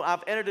don't know,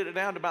 I've edited it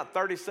down to about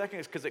 30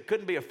 seconds because it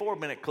couldn't be a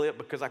 4-minute clip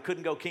because I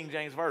couldn't go King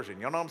James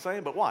Version. Y'all know what I'm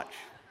saying? But watch.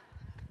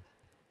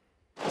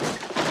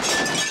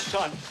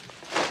 Son.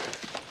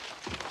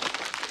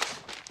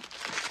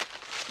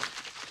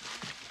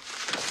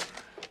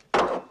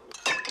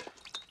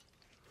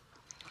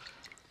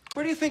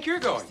 Where do you think you're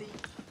going?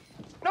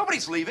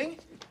 Nobody's leaving.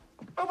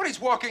 Nobody's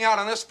walking out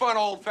on this fun,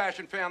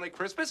 old-fashioned family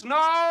Christmas.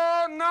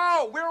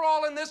 No, we're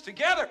all in this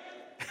together.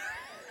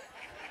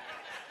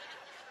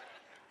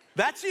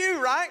 That's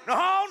you, right?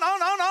 No,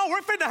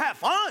 we're finna have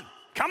fun.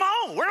 Come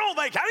on, we're on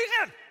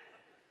vacation.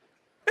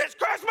 It's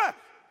Christmas.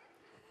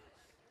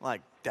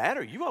 Like, Dad,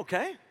 are you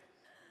okay?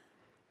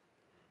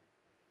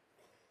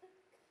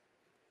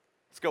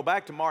 Let's go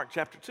back to Mark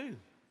chapter 2.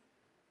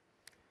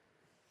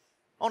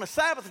 On a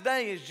Sabbath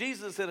day, as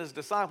Jesus and his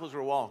disciples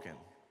were walking,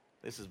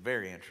 this is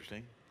very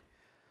interesting.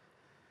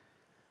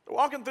 They're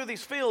walking through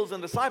these fields,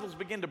 and the disciples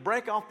begin to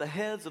break off the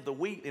heads of the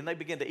wheat, and they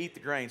begin to eat the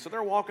grain. So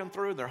they're walking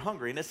through, and they're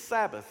hungry, and it's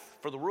Sabbath.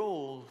 For the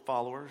rule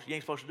followers, you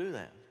ain't supposed to do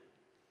that.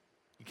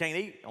 You can't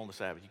eat on the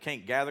Sabbath. You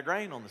can't gather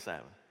grain on the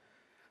Sabbath.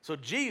 So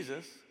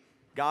Jesus,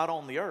 God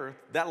on the earth,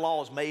 that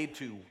law is made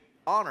to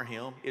honor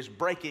him, is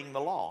breaking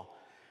the law.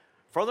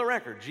 For the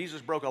record,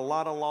 Jesus broke a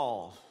lot of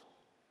laws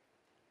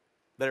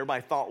that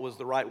everybody thought was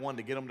the right one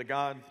to get them to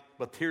God.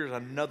 But here's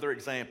another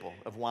example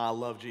of why I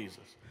love Jesus.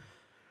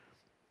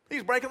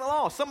 He's breaking the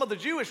law. Some of the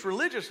Jewish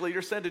religious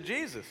leaders said to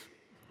Jesus,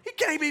 "You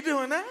can't be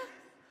doing that.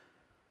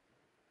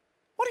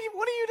 What are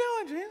you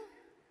doing, Jesus?"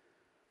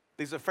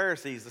 These are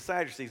Pharisees, the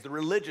Sadducees, the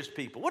religious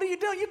people. What are you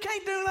doing? You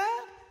can't do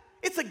that.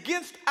 It's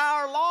against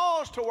our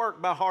laws to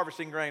work by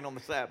harvesting grain on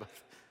the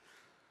Sabbath.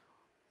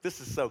 This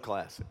is so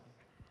classic.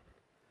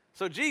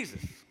 So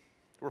Jesus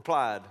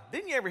replied,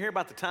 "Didn't you ever hear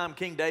about the time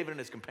King David and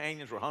his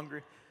companions were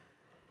hungry?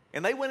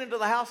 And they went into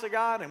the house of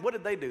God, and what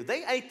did they do?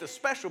 They ate the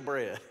special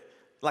bread,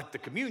 like the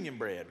communion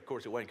bread. Of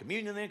course, it wasn't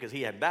communion then because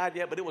he hadn't died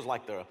yet, but it was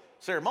like the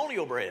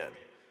ceremonial bread.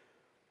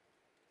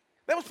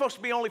 That was supposed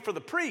to be only for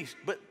the priest,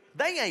 but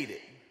they ate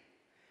it.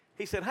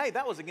 He said, hey,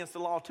 that was against the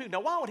law too.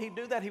 Now, why would he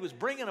do that? He was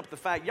bringing up the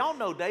fact, y'all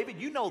know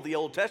David, you know the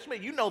Old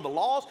Testament, you know the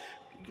laws.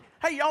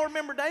 Hey, y'all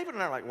remember David?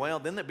 And they're like, well,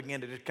 then they began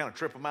to just kind of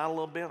trip him out a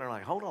little bit. And they're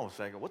like, hold on a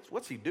second,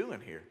 what's he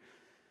doing here?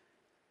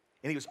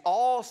 And he was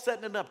all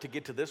setting it up to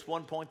get to this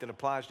one point that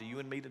applies to you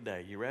and me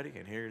today. You ready?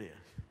 And here it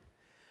is.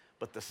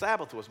 But the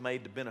Sabbath was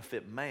made to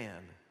benefit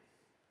man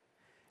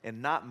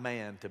and not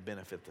man to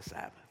benefit the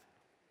Sabbath.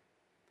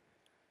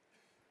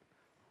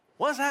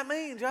 What does that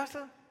mean,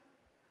 Justin?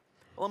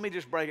 Well, let me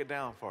just break it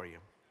down for you.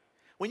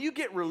 When you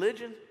get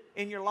religion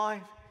in your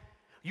life,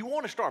 you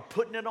want to start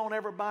putting it on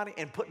everybody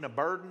and putting a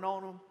burden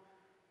on them.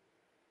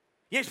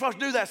 You ain't supposed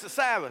to do that. It's the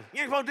Sabbath.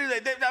 You ain't supposed to do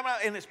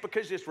that. And it's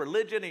because it's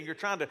religion and you're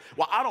trying to,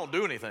 well, I don't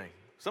do anything.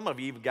 Some of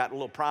you even got a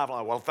little private,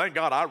 like, well, thank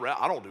God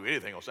I don't do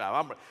anything on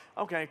Sabbath.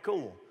 Okay,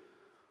 cool.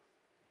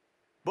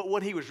 But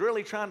what he was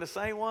really trying to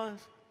say was,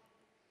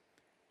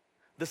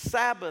 the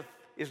Sabbath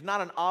is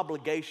not an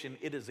obligation,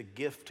 it is a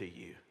gift to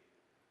you.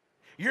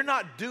 You're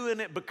not doing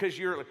it because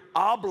you're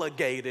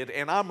obligated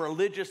and I'm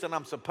religious and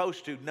I'm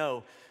supposed to.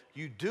 No,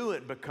 you do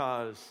it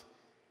because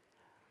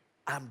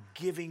I'm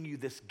giving you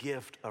this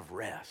gift of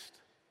rest.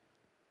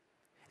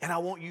 And I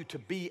want you to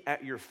be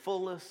at your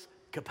fullest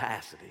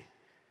capacity.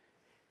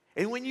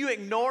 And when you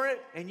ignore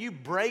it and you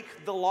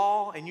break the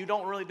law and you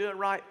don't really do it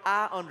right,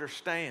 I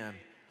understand.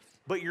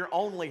 But you're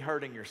only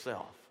hurting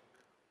yourself.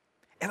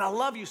 And I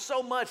love you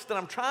so much that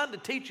I'm trying to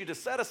teach you to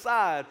set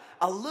aside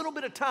a little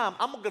bit of time.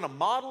 I'm going to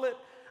model it.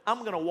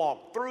 I'm going to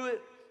walk through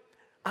it.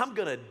 I'm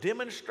going to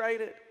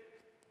demonstrate it.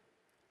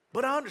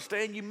 But I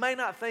understand you may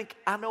not think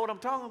I know what I'm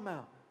talking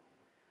about.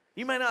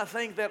 You may not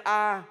think that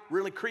I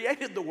really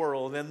created the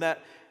world and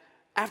that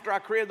after I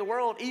created the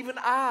world, even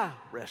I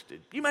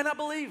rested. You may not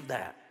believe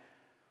that.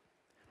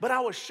 But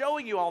I was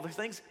showing you all these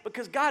things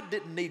because God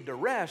didn't need to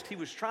rest. He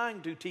was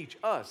trying to teach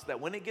us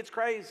that when it gets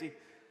crazy,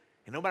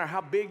 and no matter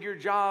how big your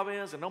job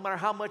is, and no matter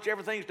how much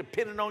everything's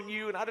dependent on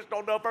you, and I just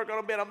don't know if I'm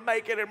going to be able to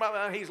make it,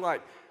 and he's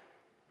like,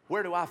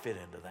 where do I fit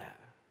into that?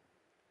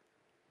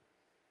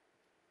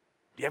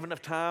 Do you have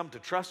enough time to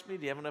trust me?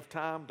 Do you have enough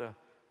time to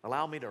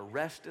allow me to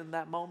rest in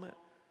that moment?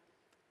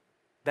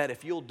 That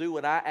if you'll do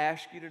what I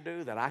ask you to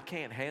do, that I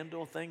can't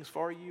handle things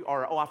for you?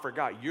 Or, oh, I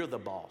forgot, you're the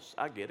boss.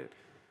 I get it.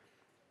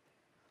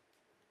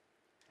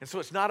 And so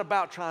it's not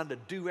about trying to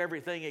do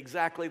everything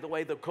exactly the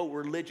way the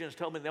co-religions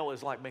tell me. No,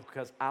 it's like,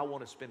 because I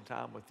want to spend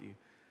time with you.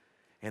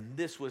 And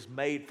this was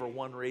made for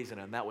one reason,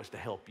 and that was to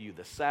help you.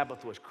 The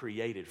Sabbath was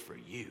created for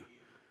you,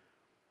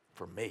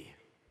 for me.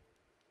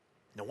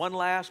 Now, one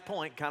last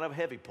point, kind of a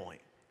heavy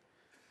point.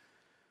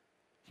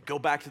 You go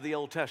back to the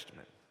Old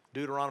Testament,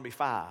 Deuteronomy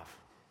 5.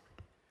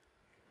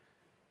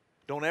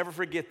 Don't ever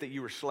forget that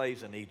you were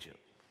slaves in Egypt.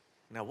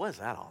 Now, what is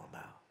that all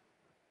about?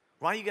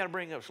 Why you got to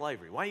bring up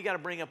slavery? Why you got to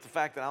bring up the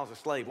fact that I was a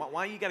slave?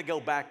 Why you got to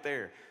go back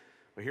there?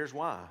 Well, here's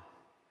why.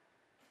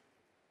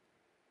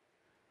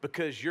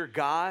 Because your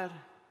God,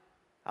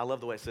 I love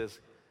the way it says,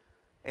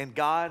 and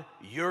God,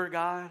 your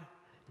God,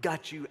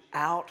 got you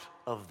out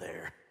of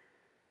there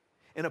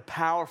in a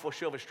powerful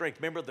show of strength.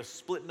 Remember the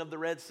splitting of the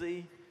Red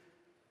Sea?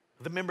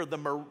 Remember the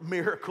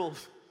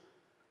miracles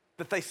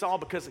that they saw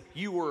because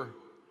you were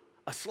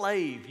a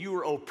slave, you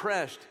were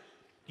oppressed,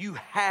 you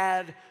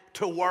had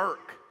to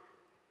work.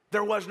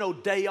 There was no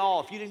day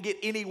off. You didn't get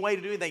any way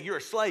to do anything. You're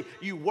a slave.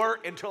 You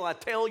work until I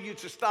tell you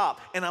to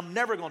stop, and I'm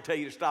never going to tell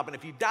you to stop. And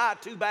if you die,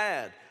 too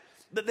bad.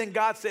 But then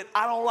God said,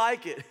 I don't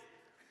like it.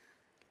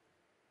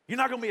 You're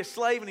not going to be a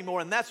slave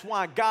anymore, and that's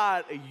why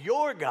God,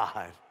 your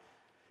God,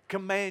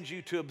 commands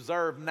you to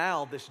observe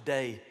now this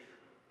day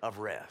of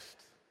rest.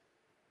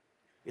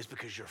 It's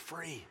because you're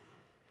free.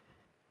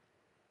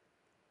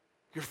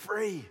 You're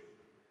free.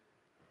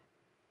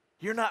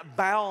 You're not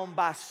bound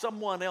by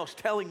someone else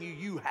telling you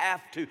you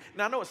have to.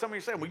 Now, I know what some of you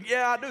are saying, well,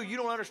 yeah, I do. You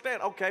don't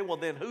understand. Okay, well,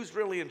 then who's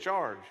really in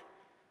charge?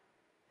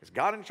 Is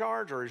God in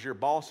charge or is your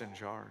boss in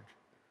charge?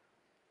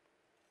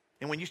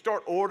 And when you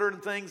start ordering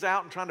things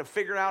out and trying to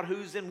figure out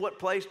who's in what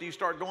place, do you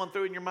start going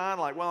through in your mind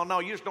like, well, no,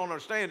 you just don't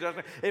understand,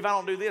 Justin. If I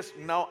don't do this,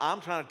 no,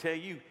 I'm trying to tell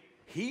you,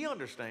 he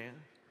understands.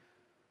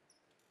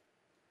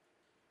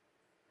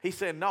 He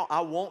said, no,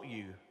 I want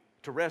you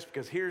to rest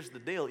because here's the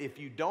deal. If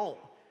you don't,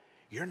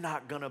 you're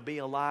not going to be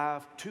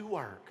alive to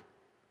work.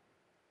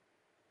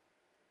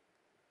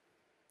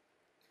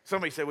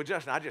 Somebody said, well,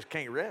 Justin, I just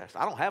can't rest.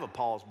 I don't have a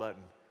pause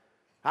button.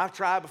 I've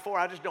tried before.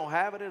 I just don't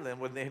have it. And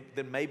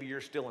then maybe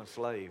you're still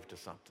enslaved to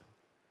something.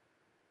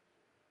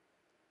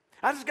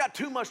 I just got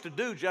too much to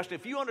do, Justin.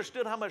 If you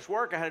understood how much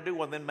work I had to do,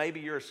 well, then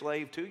maybe you're a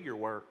slave to your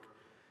work,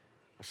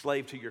 a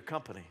slave to your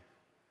company.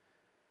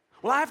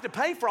 Well, I have to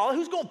pay for all.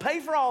 Who's going to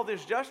pay for all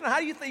this, Justin? How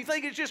do you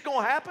think it's just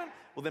going to happen?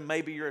 Well, then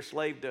maybe you're a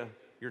slave to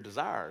your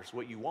desires,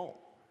 what you want,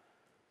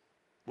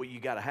 what you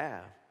got to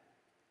have.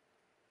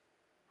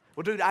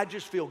 Well, dude, I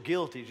just feel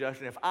guilty,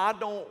 Justin. If I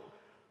don't,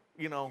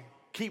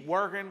 keep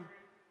working,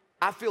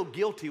 I feel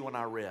guilty when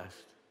I rest.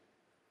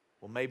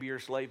 Well, maybe you're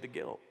a slave to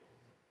guilt.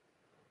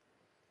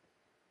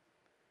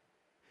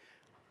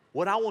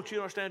 What I want you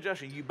to understand,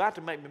 Justin, you're about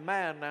to make me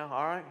mad now,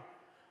 all right?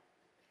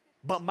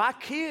 But my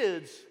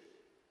kids,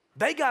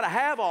 they got to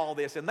have all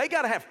this, and they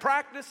got to have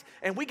practice,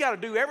 and we got to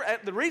do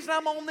the reason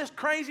I'm on this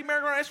crazy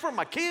merry-go-round is for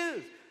my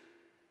kids.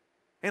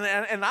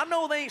 And I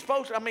know they ain't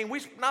supposed to,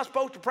 we're not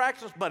supposed to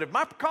practice, but if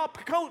my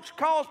coach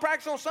calls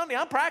practice on Sunday,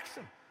 I'm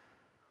practicing.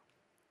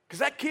 Because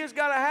that kid's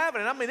got to have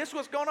it. And this is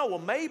what's going on. Well,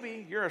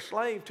 maybe you're a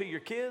slave to your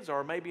kids,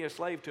 or maybe a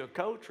slave to a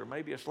coach, or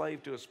maybe a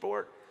slave to a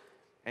sport,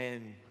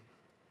 and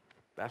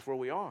that's where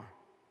we are.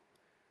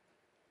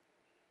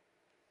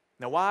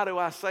 Now, why do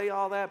I say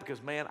all that?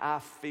 Because, man, I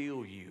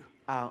feel you.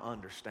 I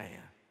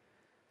understand.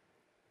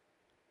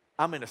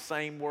 I'm in the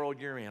same world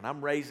you're in.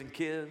 I'm raising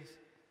kids.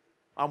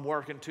 I'm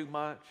working too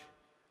much.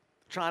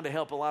 Trying to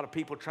help a lot of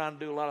people, trying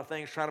to do a lot of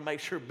things, trying to make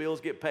sure bills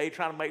get paid,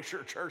 trying to make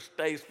sure church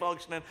stays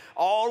functioning.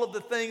 All of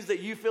the things that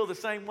you feel the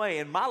same way.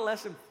 And my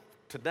lesson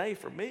today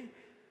for me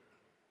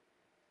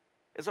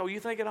is, you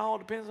think it all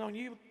depends on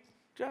you,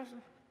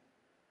 Justin?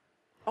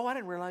 Oh, I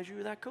didn't realize you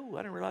were that cool.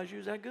 I didn't realize you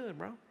was that good,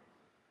 bro.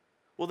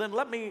 Well, then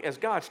let me, as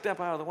God, step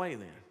out of the way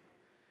then.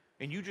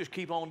 And you just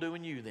keep on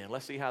doing you then.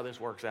 Let's see how this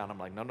works out. I'm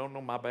like, no,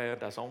 my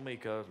bad. That's on me,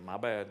 cuz. My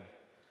bad.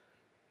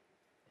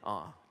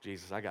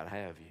 Jesus, I got to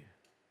have you.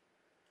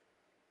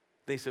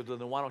 They said, well,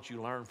 then why don't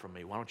you learn from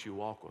me? Why don't you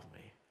walk with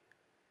me?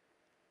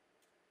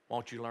 Why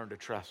don't you learn to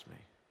trust me?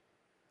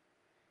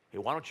 Hey,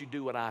 why don't you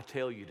do what I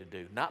tell you to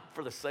do? Not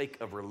for the sake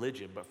of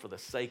religion, but for the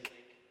sake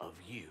of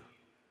you.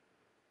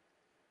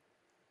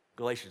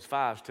 Galatians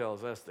 5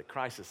 tells us that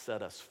Christ has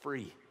set us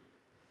free.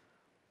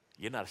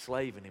 You're not a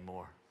slave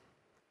anymore.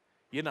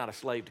 You're not a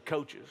slave to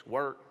coaches,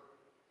 work,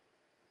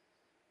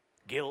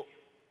 guilt.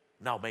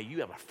 No, man, you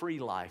have a free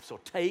life. So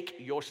take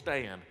your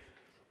stand.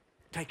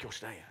 Take your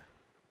stand.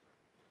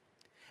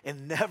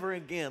 And never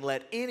again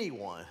let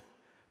anyone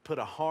put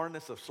a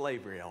harness of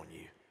slavery on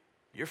you.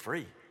 You're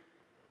free.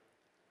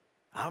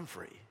 I'm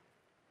free.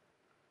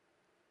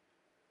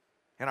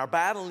 And our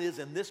battle is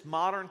in this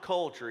modern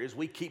culture is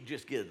we keep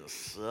just getting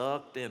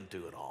sucked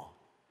into it all.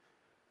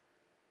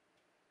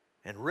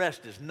 And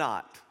rest is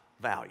not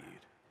valued.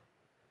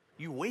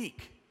 You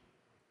weak.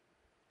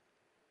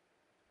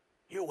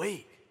 You're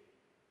weak.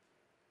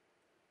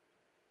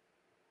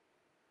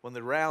 When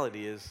the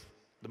reality is,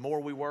 the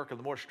more we work and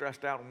the more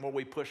stressed out and the more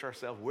we push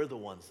ourselves, we're the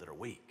ones that are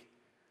weak.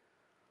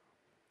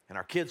 And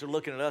our kids are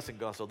looking at us and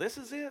going, so this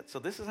is it? So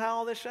this is how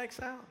all this shakes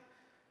out?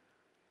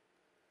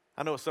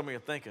 I know what some of you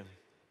are thinking.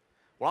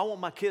 Well, I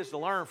want my kids to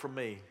learn from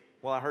me.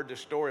 Well, I heard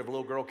this story of a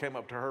little girl came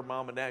up to her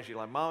mom and dad. She's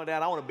like, Mom and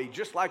Dad, I want to be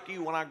just like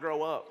you when I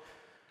grow up.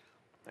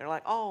 They're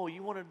like, oh,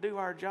 you want to do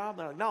our job?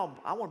 They're like, no,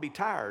 I want to be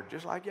tired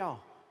just like y'all.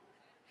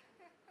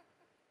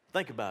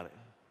 Think about it.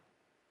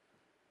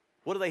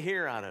 What do they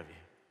hear out of you?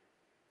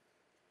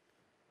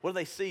 What do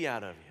they see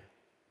out of you?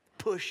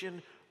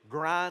 Pushing,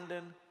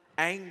 grinding,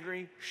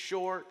 angry,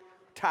 short,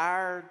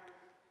 tired,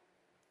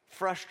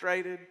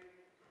 frustrated,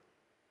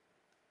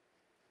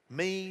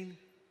 mean.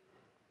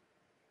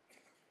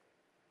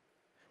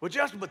 Well,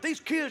 Justin, but these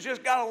kids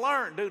just got to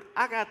learn. Dude,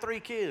 I got 3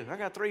 kids. I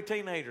got 3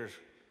 teenagers.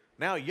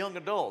 Now young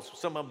adults,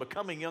 some of them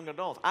becoming young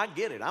adults. I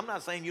get it. I'm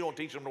not saying you don't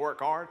teach them to work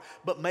hard,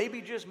 but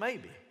maybe, just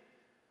maybe,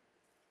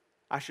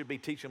 I should be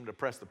teaching them to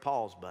press the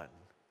pause button.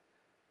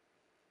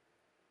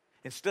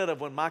 Instead of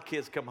when my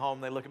kids come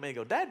home, they look at me and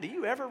go, Dad, do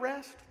you ever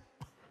rest?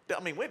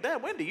 Dad,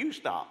 when do you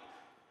stop?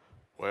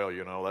 Well,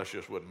 that's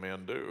just what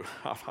men do.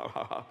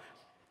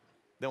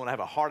 Then when I have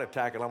a heart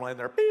attack and I'm laying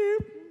there,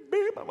 beep,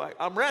 beep, I'm like,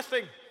 I'm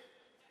resting.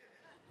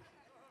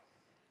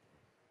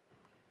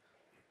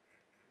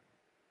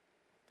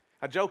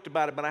 I joked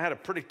about it, but I had a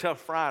pretty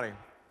tough Friday.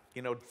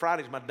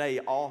 Friday's my day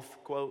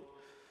off, quote,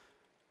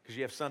 because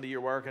you have Sunday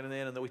you're working, and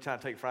then we try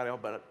to take Friday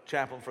off, but a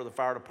chaplain for the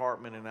fire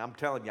department, and I'm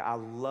telling you, I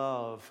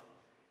love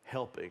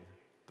helping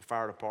the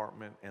fire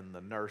department and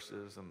the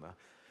nurses and the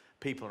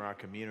people in our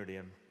community.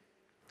 And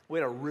we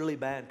had a really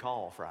bad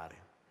call Friday.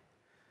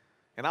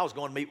 And I was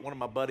going to meet one of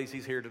my buddies.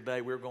 He's here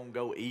today. We were going to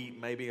go eat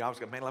maybe. I was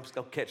going, man, let's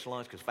go catch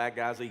lunch because fat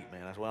guys eat,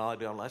 man. That's what I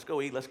do. Let's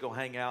go eat. Let's go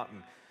hang out.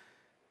 And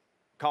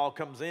call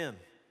comes in.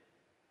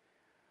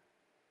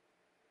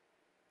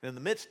 And in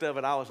the midst of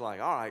it, I was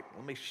like, all right,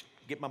 let me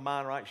get my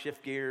mind right,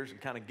 shift gears, and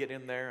kind of get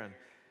in there. And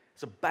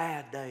it's a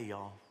bad day,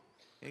 y'all.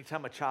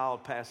 Anytime a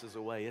child passes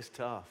away, it's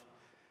tough.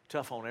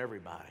 Tough on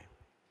everybody.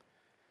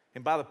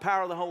 And by the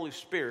power of the Holy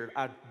Spirit,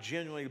 I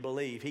genuinely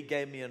believe He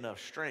gave me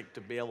enough strength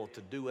to be able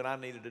to do what I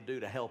needed to do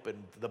to help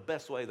in the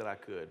best way that I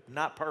could.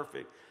 Not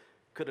perfect,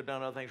 could have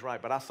done other things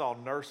right, but I saw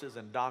nurses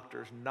and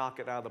doctors knock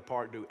it out of the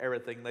park, do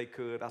everything they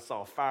could. I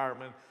saw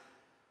firemen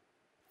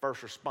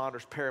first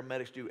responders,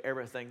 paramedics do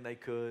everything they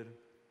could.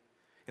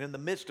 And in the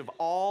midst of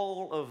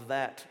all of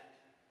that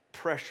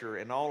pressure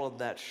and all of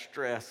that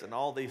stress and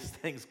all these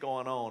things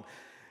going on,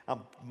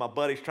 my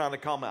buddy's trying to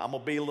call me. I'm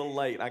going to be a little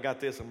late. I got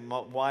this. And my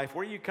wife,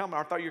 where are you coming?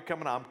 I thought you were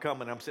coming. I'm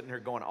coming. I'm sitting here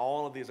going,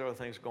 all of these other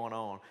things going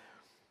on.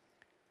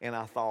 And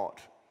I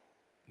thought,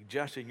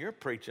 Justin, you're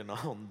preaching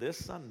on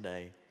this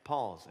Sunday,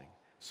 pausing.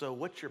 So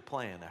what's your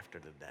plan after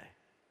today?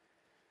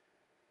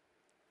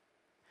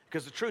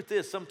 Because the truth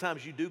is,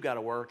 sometimes you do got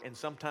to work, and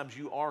sometimes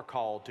you are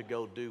called to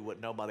go do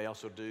what nobody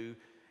else will do.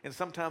 And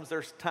sometimes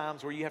there's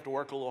times where you have to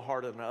work a little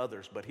harder than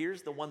others. But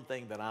here's the one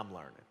thing that I'm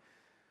learning.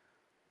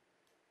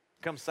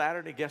 Come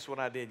Saturday, guess what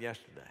I did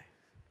yesterday?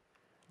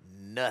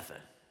 Nothing.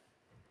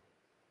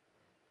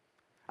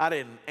 I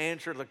didn't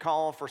answer the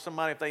call for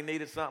somebody if they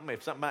needed something.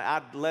 If something,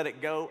 I'd let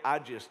it go. I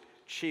just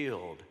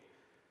chilled.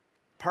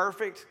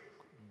 Perfect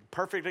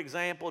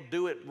example.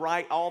 Do it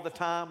right all the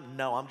time?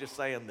 No, I'm just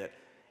saying that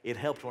it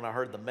helped when I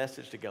heard the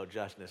message to go,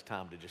 Justin, it's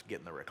time to just get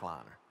in the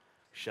recliner.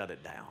 Shut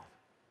it down.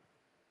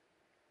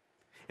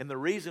 And the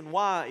reason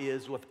why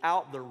is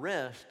without the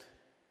rest,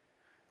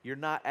 you're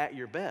not at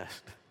your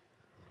best.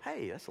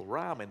 Hey, that's a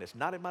rhyme and it's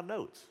not in my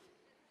notes.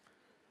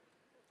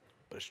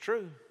 But it's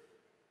true.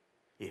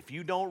 If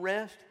you don't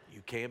rest,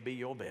 you can't be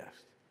your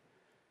best.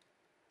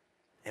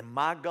 And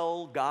my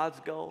goal, God's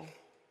goal,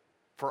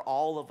 for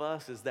all of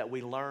us is that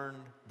we learn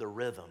the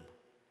rhythm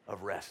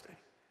of resting,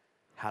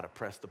 how to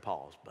press the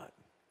pause button.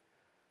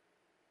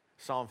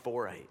 Psalm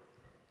 4:8.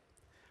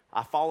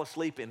 I fall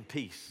asleep in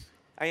peace.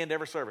 I end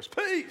every service,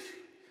 peace.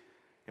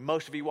 And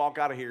most of you walk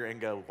out of here and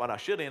go, what I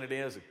should end it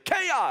is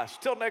chaos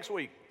till next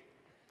week.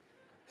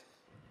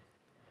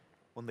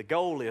 When the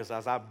goal is,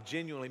 as I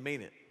genuinely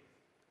mean it,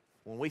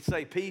 when we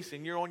say peace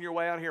and you're on your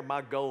way out here,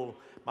 my goal,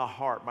 my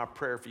heart, my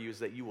prayer for you is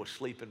that you will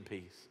sleep in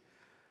peace.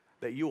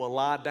 That you will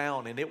lie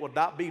down, and it will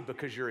not be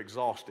because you're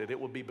exhausted. It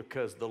will be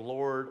because the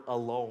Lord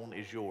alone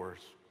is yours.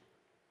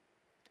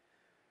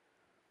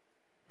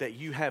 That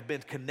you have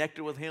been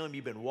connected with Him,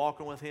 you've been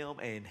walking with Him,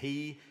 and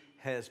He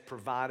has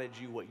provided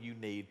you what you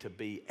need to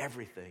be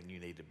everything you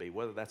need to be,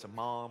 whether that's a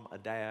mom, a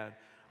dad,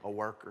 a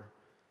worker,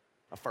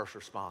 a first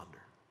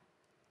responder.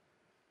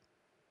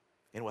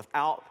 And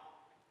without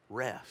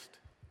rest,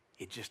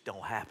 it just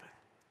don't happen.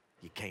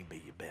 You can't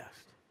be your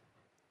best.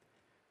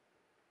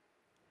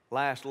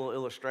 Last little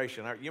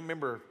illustration. You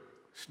remember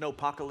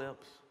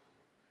Snowpocalypse?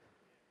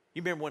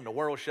 You remember when the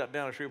world shut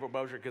down in Shreveport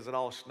Bossier because it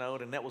all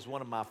snowed? And that was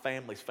one of my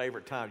family's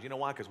favorite times. You know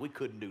why? Because we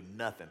couldn't do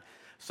nothing.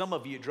 Some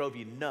of you, it drove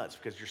you nuts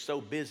because you're so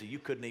busy you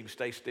couldn't even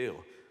stay still.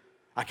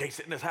 I can't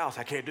sit in this house.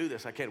 I can't do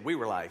this. I can't. We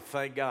were like,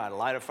 thank God,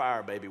 light a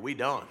fire, baby. We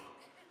done.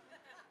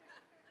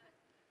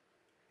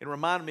 It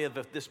reminded me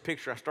of this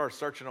picture. I started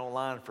searching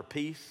online for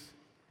peace.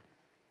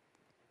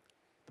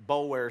 The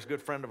Boulwares, a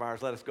good friend of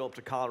ours, let us go up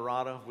to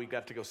Colorado. We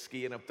got to go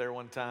skiing up there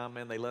one time,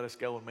 man. They let us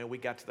go, and man, we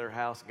got to their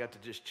house and got to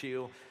just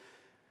chill.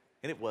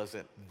 And it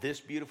wasn't this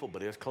beautiful,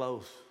 but it was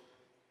close.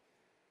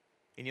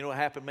 And you know what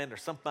happened, man?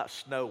 There's something about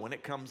snow. When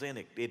it comes in,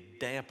 it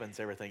dampens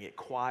everything. It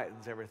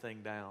quietens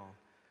everything down.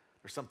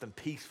 There's something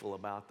peaceful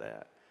about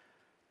that.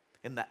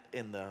 And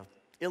the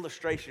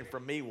illustration for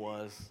me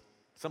was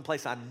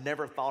someplace I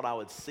never thought I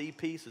would see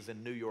peace is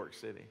in New York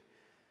City.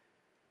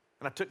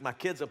 And I took my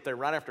kids up there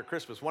right after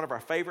Christmas, one of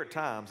our favorite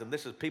times, and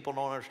this is, people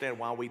don't understand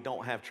why we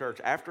don't have church.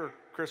 After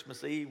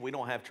Christmas Eve, we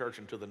don't have church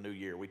until the new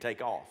year. We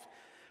take off.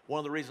 One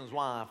of the reasons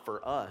why,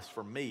 for us,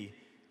 for me,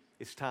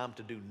 it's time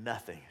to do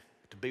nothing,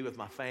 to be with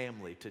my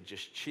family, to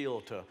just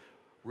chill, to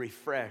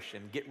refresh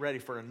and get ready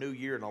for a new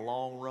year and a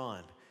long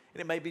run.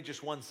 And it may be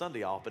just one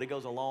Sunday off, but it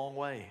goes a long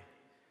way.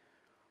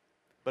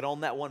 But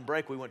on that one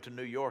break, we went to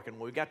New York, and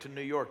when we got to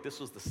New York,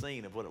 this was the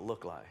scene of what it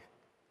looked like.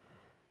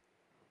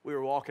 We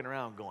were walking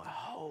around going,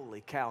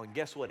 holy cow, and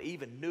guess what?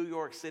 Even New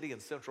York City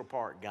and Central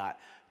Park got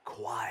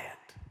quiet.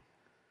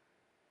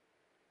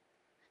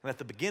 And at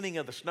the beginning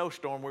of the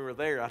snowstorm, we were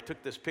there. I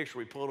took this picture.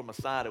 We pulled them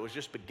aside. It was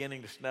just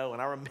beginning to snow.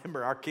 And I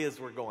remember our kids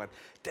were going,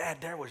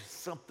 Dad, there was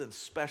something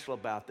special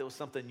about it. There was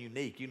something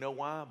unique. You know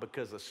why?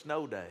 Because a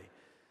snow day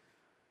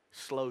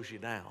slows you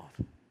down.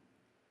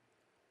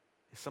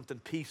 There's something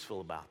peaceful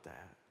about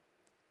that.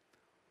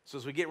 So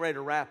as we get ready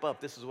to wrap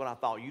up, this is what I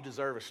thought. You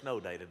deserve a snow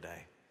day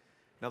today.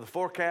 Now, the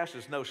forecast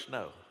is no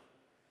snow.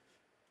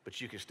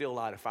 But you can still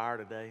light a fire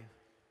today.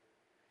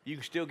 You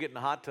can still get in the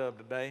hot tub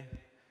today.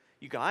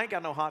 You can, I ain't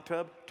got no hot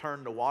tub.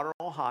 Turn the water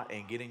on hot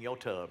and get in your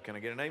tub. Can I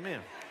get an amen?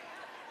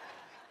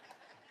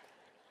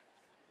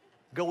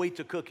 Go eat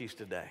the cookies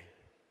today.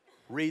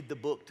 Read the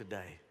book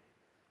today.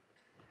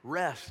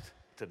 Rest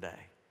today.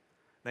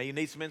 Now, you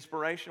need some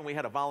inspiration. We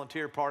had a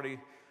volunteer party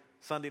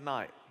Sunday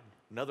night.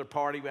 Another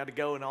party, we had to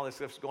go and all this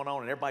stuff's going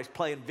on, and everybody's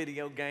playing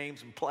video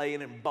games and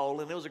playing and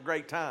bowling. It was a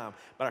great time.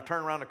 But I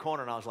turned around the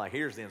corner and I was like,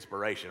 here's the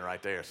inspiration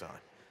right there, son.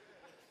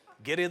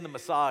 Get in the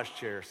massage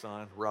chair,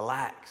 son.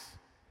 Relax.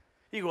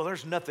 You go,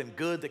 there's nothing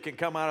good that can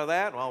come out of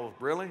that. Well,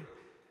 really?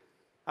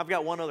 I've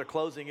got one other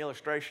closing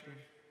illustration.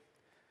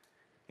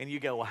 And you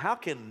go, well, how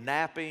can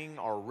napping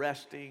or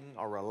resting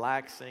or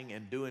relaxing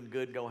and doing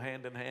good go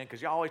hand in hand?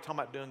 Because you always talk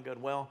about doing good.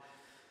 Well,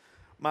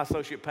 My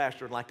associate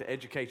pastor would like to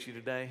educate you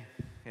today,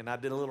 and I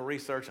did a little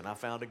research and I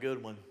found a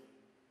good one.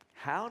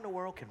 How in the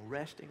world can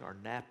resting or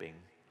napping,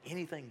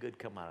 anything good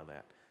come out of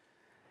that?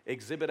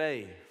 Exhibit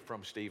A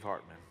from Steve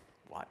Hartman.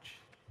 Watch.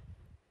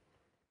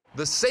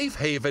 The Safe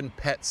Haven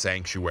Pet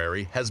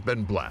Sanctuary has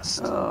been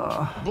blessed.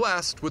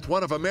 Blessed with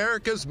one of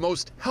America's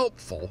most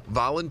helpful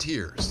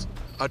volunteers.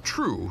 A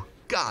true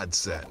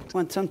godsend.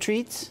 Want some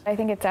treats? I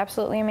think it's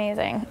absolutely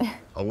amazing.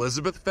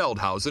 Elizabeth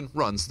Feldhausen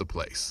runs the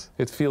place.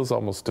 It feels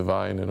almost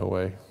divine in a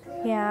way.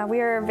 Yeah, we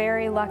are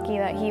very lucky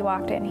that he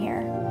walked in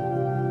here.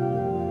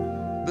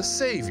 The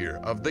savior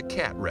of the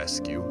cat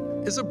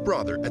rescue is a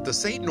brother at the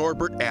St.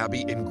 Norbert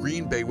Abbey in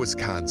Green Bay,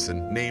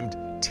 Wisconsin, named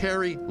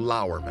Terry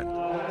Lauerman.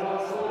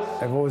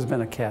 I've always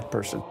been a cat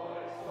person.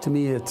 To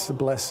me, it's a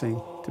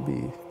blessing to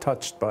be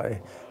touched by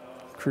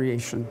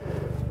creation.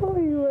 Oh,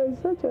 you are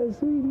such a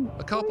sweetie.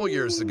 A couple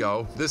years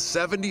ago, this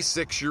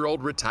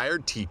 76-year-old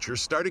retired teacher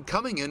started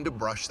coming in to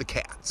brush the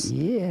cats.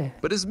 Yeah.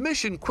 But his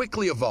mission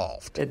quickly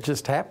evolved. It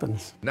just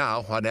happens.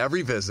 Now, on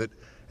every visit,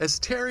 as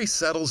Terry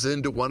settles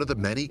into one of the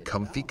many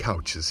comfy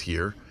couches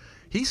here,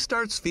 he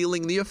starts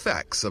feeling the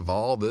effects of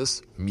all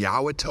this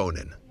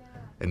meowatonin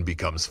and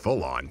becomes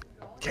full-on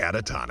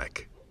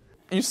catatonic.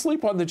 You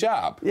sleep on the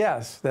job?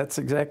 Yes, that's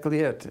exactly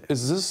it.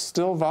 Is this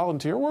still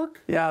volunteer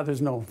work? Yeah,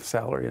 there's no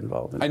salary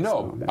involved in it. I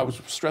know. So, no. I was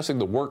stressing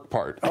the work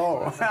part.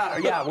 Oh,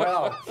 yeah,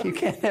 well, you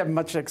can't have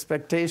much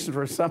expectation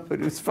for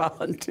somebody who's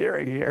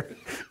volunteering here.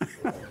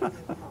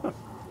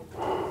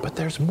 But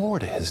there's more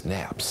to his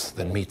naps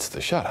than meets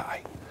the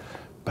shut-eye.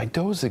 By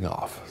dozing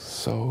off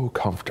so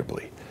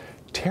comfortably,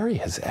 Terry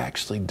has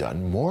actually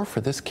done more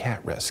for this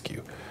cat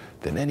rescue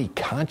than any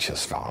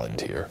conscious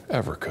volunteer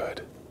ever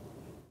could.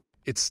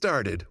 It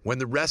started when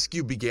the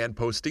rescue began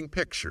posting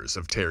pictures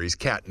of Terry's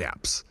cat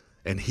naps,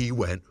 and he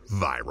went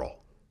viral.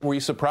 Were you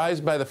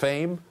surprised by the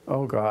fame?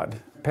 Oh,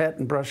 God. Pet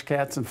and brush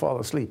cats and fall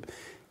asleep.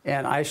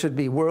 And I should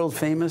be world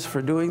famous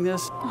for doing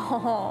this?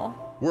 Oh.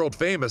 World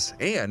famous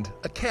and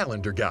a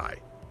calendar guy.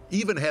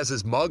 Even has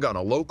his mug on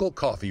a local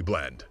coffee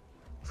blend.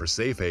 For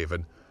Safe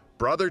Haven,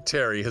 Brother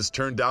Terry has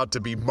turned out to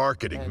be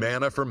marketing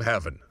manna from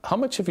heaven. How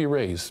much have you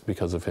raised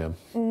because of him?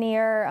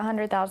 Near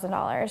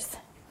 $100,000.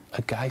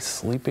 A guy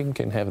sleeping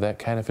can have that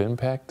kind of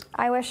impact?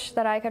 I wish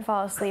that I could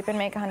fall asleep and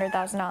make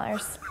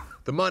 $100,000.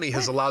 The money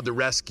has allowed the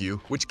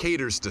rescue, which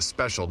caters to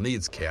special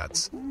needs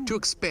cats, to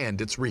expand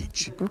its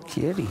reach. Good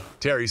kitty.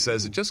 Terry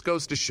says it just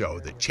goes to show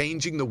that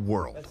changing the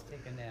world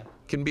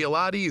can be a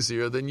lot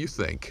easier than you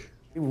think.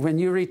 When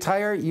you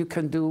retire, you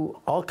can do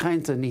all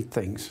kinds of neat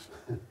things.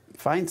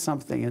 Find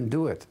something and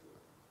do it.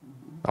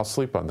 I'll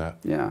sleep on that.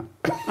 Yeah.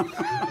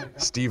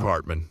 Steve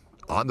Hartman,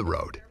 on the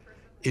road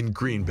in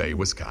Green Bay,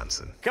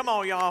 Wisconsin. Come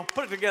on, y'all.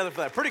 Put it together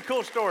for that. Pretty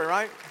cool story,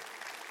 right?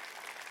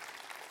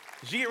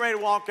 As you get ready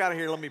to walk out of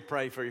here, let me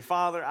pray for you.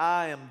 Father,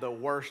 I am the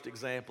worst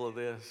example of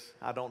this.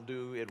 I don't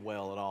do it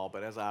well at all.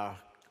 But as I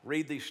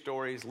read these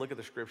stories, look at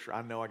the scripture,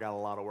 I know I got a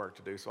lot of work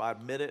to do. So I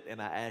admit it,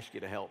 and I ask you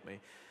to help me.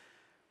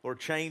 Lord,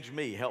 change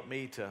me. Help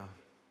me to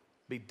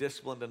be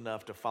disciplined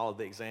enough to follow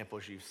the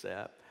examples you've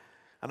set.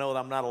 I know that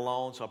I'm not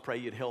alone, so I pray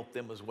you'd help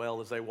them as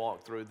well as they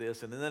walk through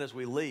this. And then as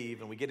we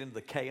leave and we get into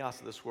the chaos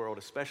of this world,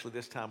 especially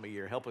this time of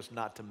year, help us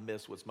not to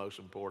miss what's most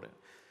important.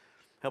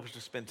 Help us to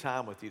spend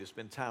time with you, to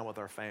spend time with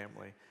our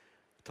family,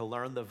 to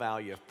learn the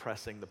value of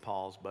pressing the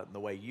pause button the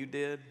way you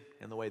did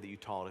and the way that you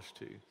taught us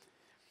to.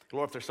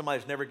 Lord, if there's somebody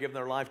who's never given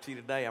their life to you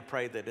today, I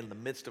pray that in the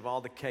midst of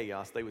all the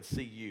chaos, they would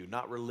see you,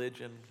 not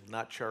religion,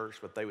 not church,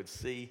 but they would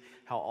see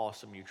how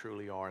awesome you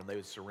truly are and they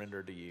would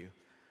surrender to you.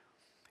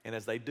 And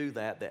as they do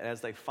that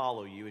as they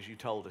follow you, as you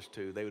told us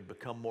to, they would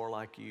become more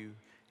like you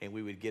and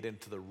we would get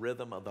into the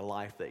rhythm of the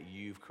life that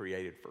you've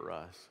created for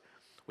us.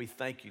 We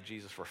thank you,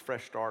 Jesus, for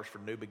fresh starts, for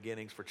new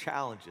beginnings, for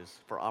challenges,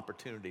 for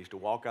opportunities to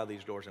walk out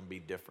these doors and be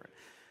different.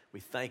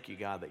 We thank you,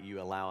 God, that you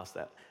allow us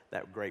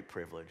that great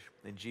privilege.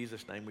 In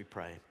Jesus' name we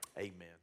pray, amen.